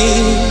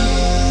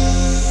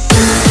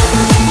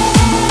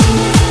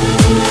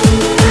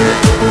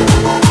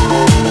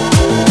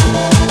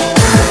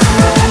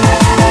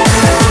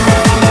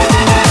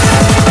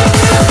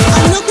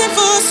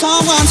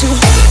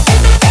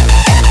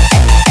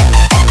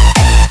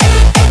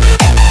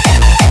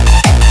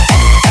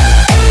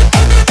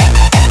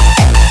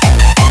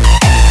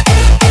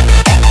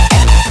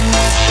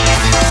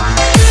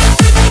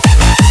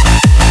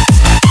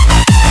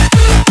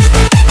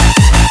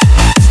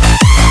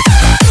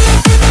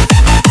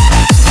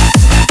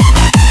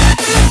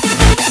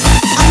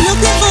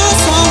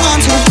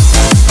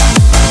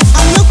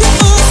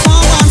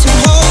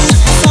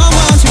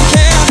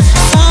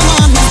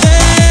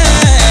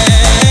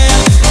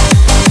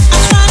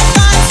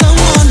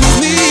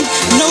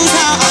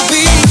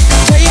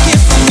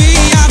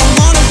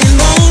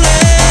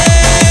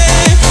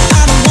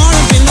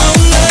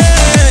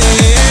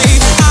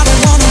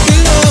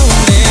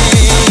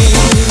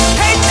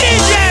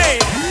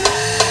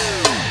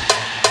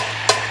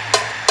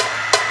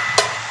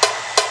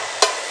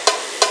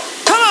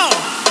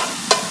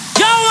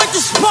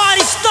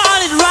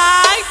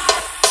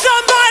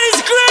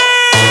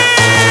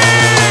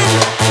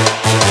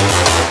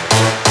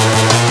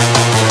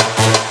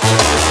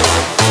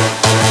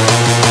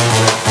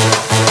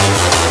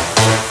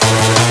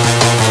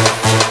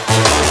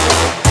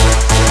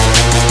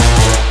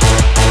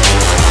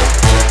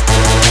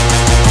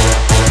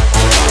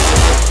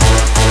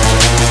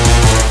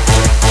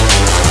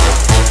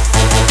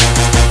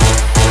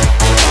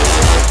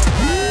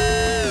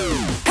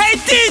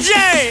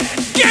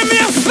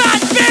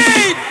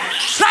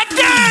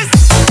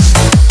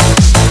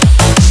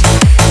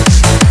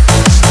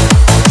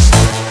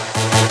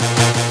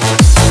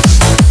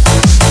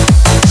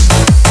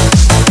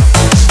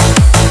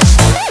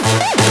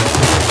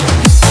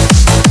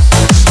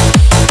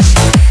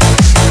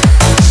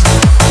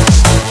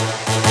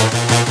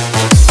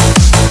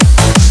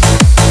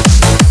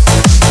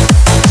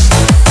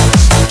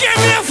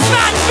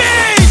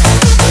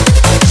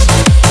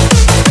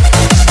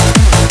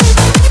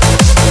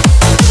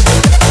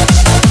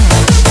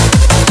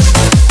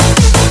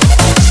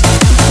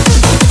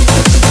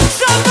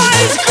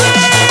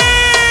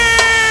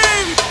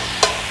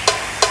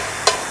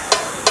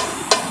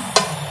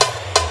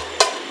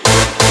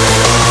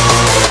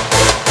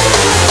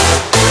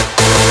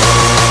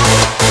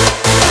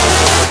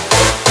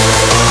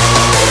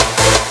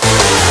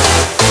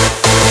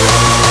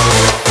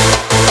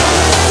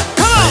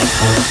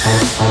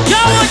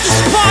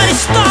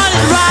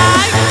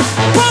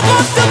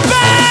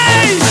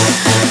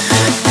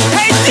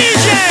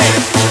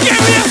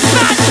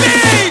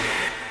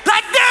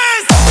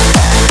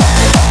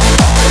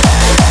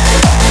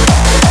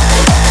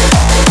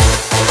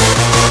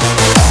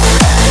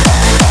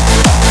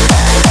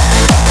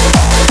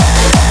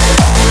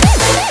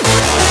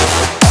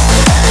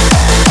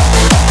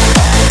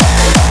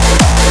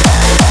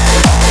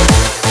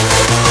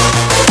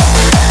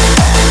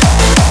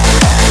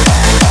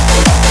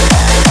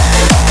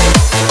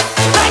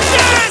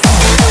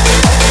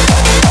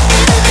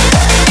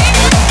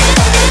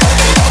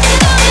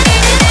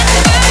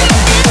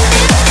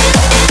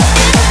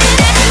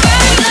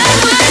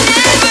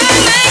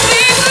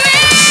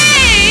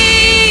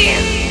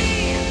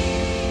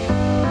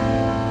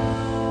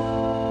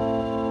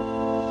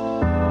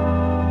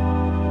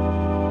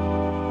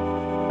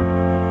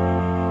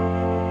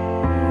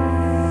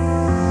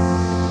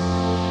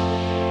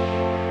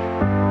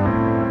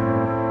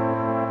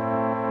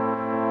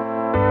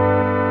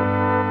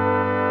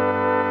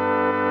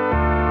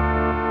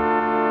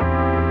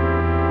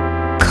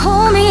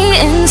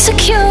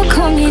 insecure,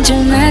 call me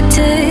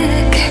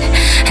dramatic.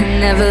 And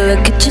never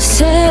look at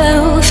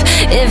yourself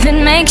if it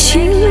makes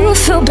you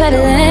feel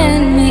better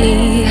than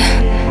me.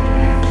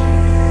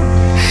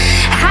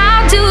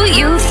 How do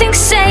you think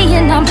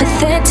saying I'm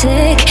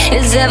pathetic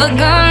is ever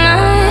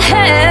gonna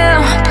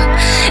help?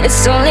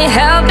 It's only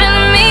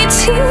helping me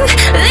to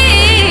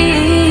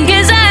leave.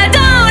 'Cause I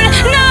don't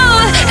know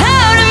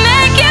how to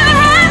make you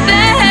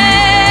happy.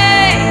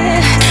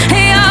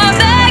 Your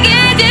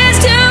baggage is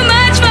too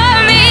much for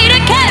me to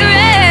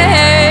carry.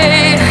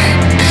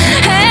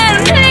 And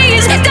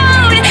please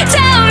don't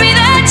tell me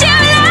that you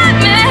love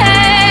me,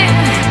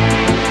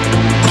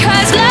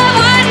 'cause love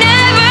would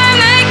never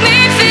make me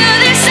feel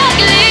this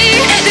ugly,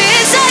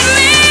 this like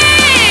me.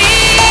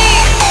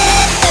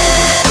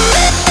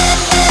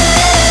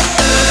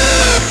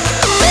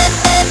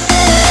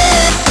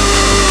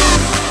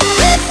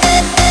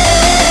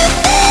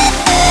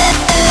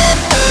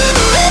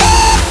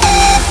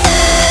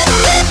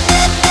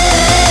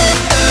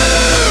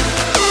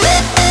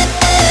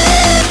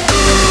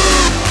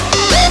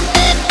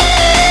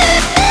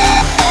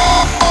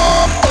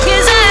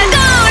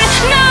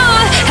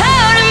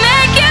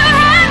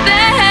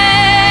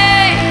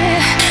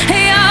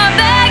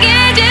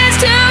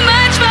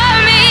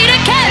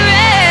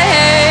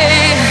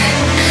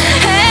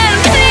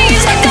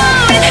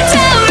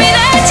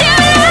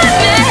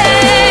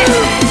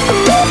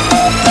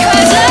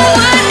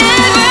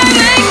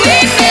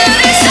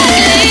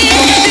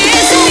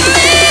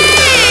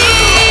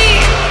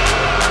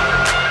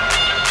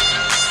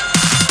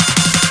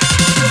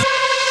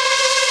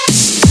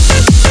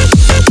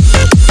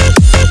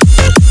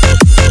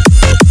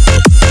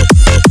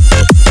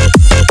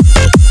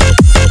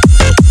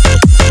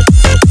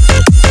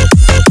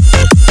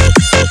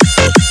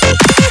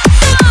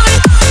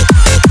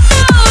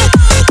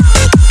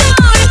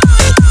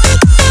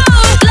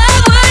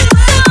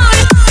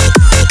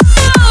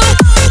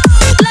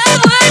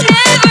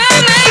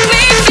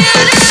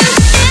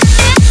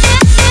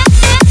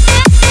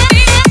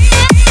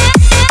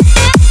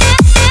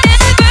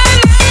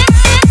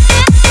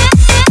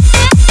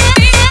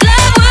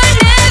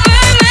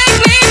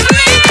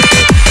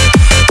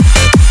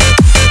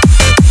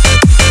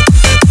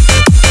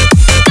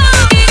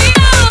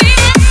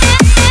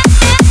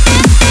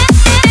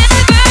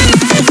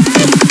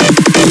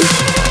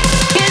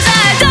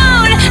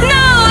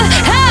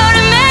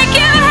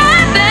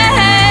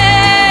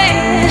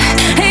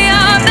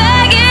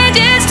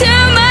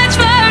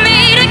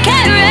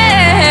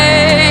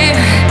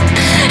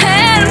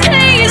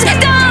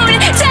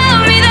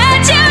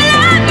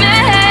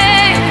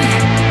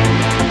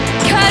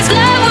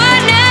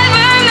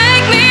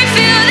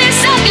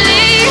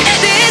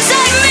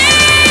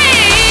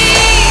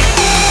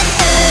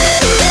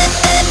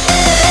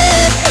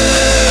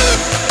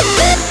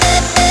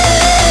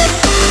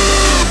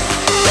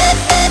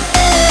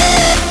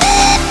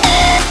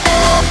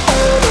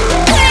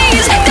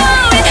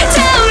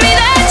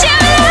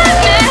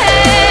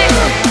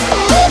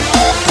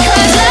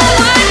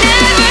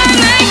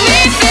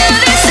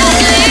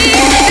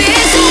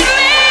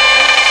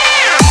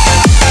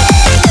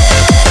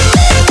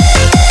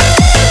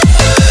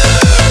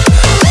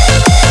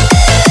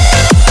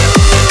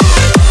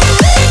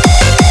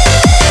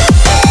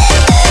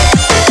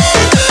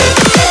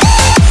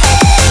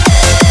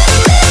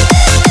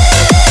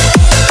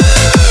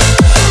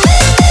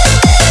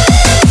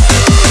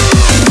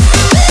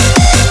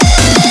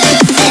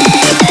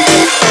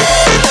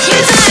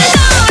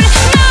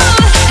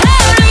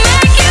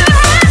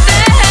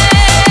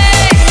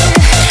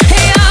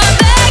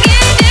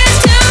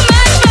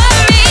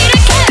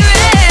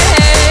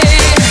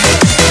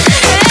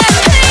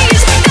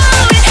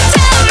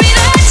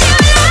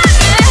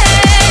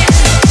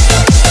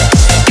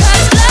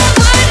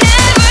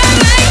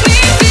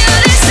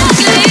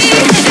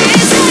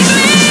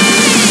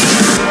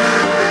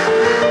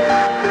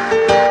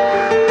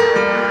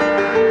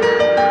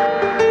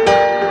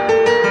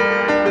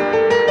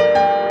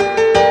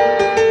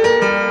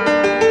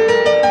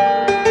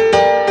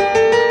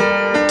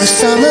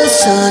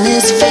 sun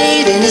is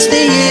fading as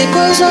the year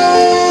grows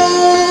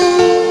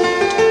old,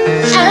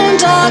 and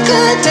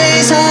darker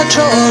days are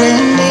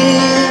drawing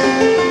near.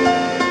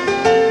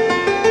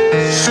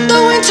 The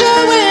winter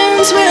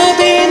winds will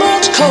be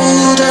much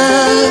colder,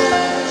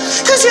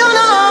 'cause you're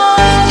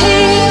not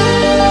here.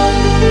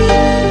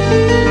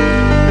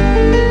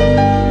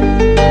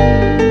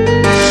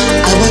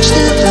 I watch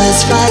the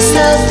birds fly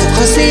south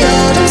across the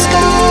autumn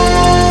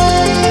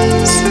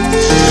skies,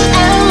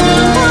 and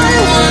one by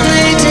one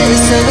they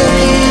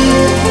disappear.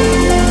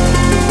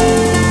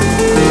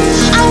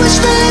 I wish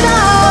that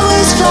I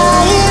was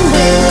flying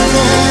with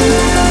them,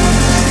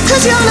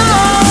 'cause you're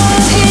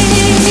not here.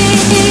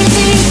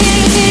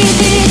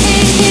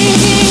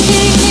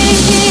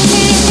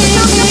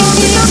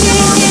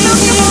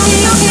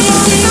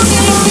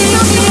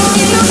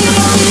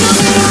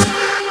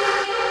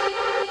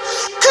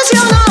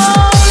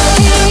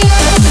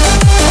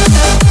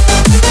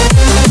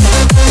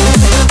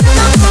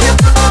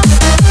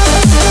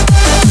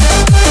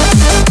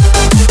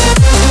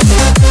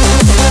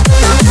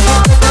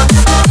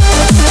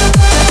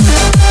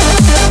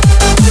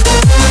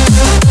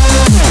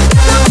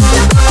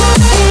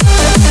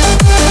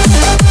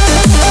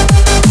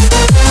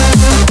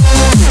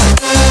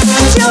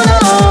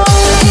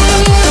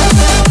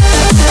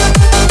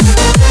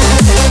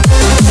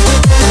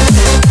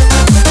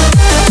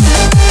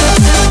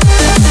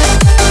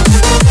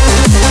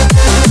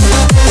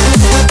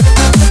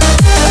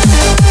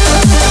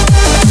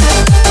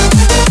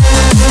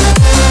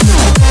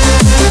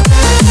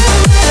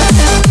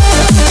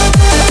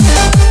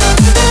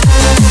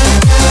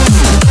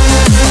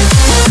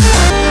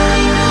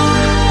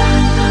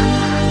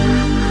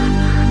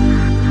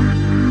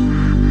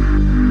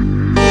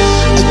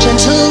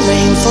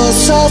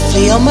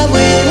 on my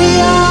weary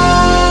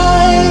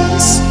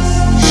eyes,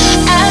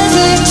 as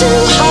if to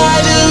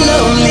hide a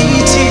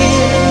lonely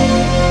tear.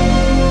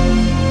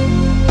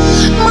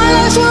 My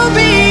life will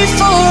be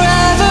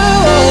forever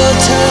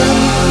autumn,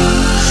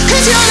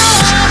 'cause you're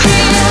not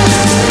here.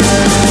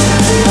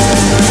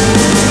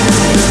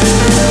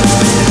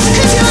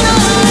 'Cause you're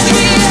not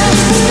here.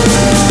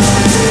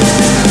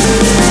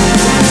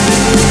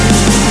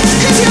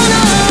 'Cause you're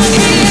not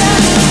here.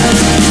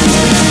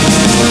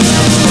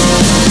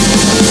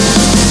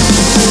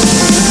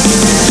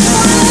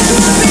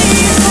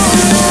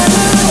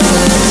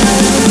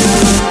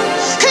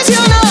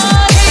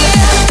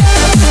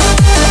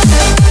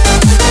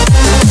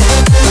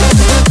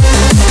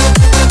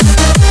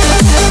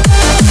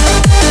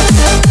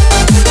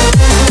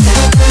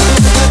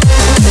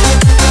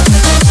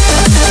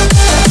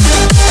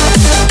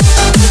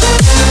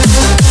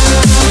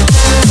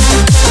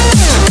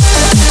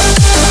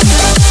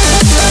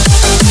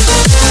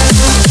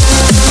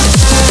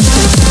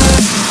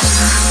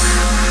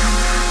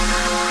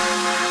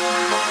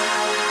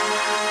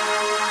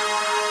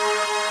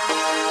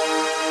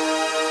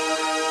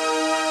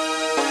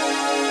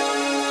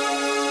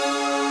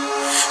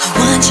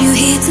 You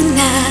here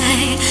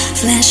tonight,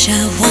 flash a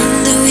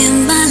wonder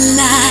in my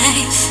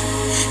life.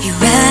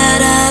 You're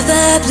out of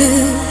the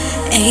blue,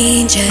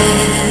 angel.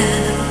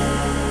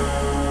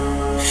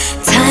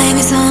 Time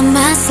is on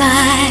my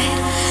side,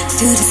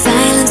 through the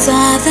silence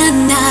of the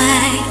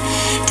night.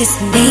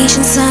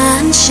 Destination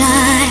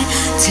sunshine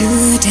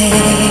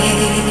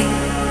today.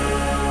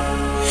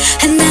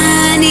 And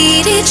I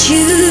needed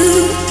you,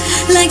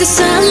 like the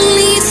sun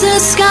leaves the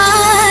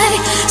sky.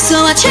 So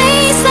I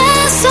chased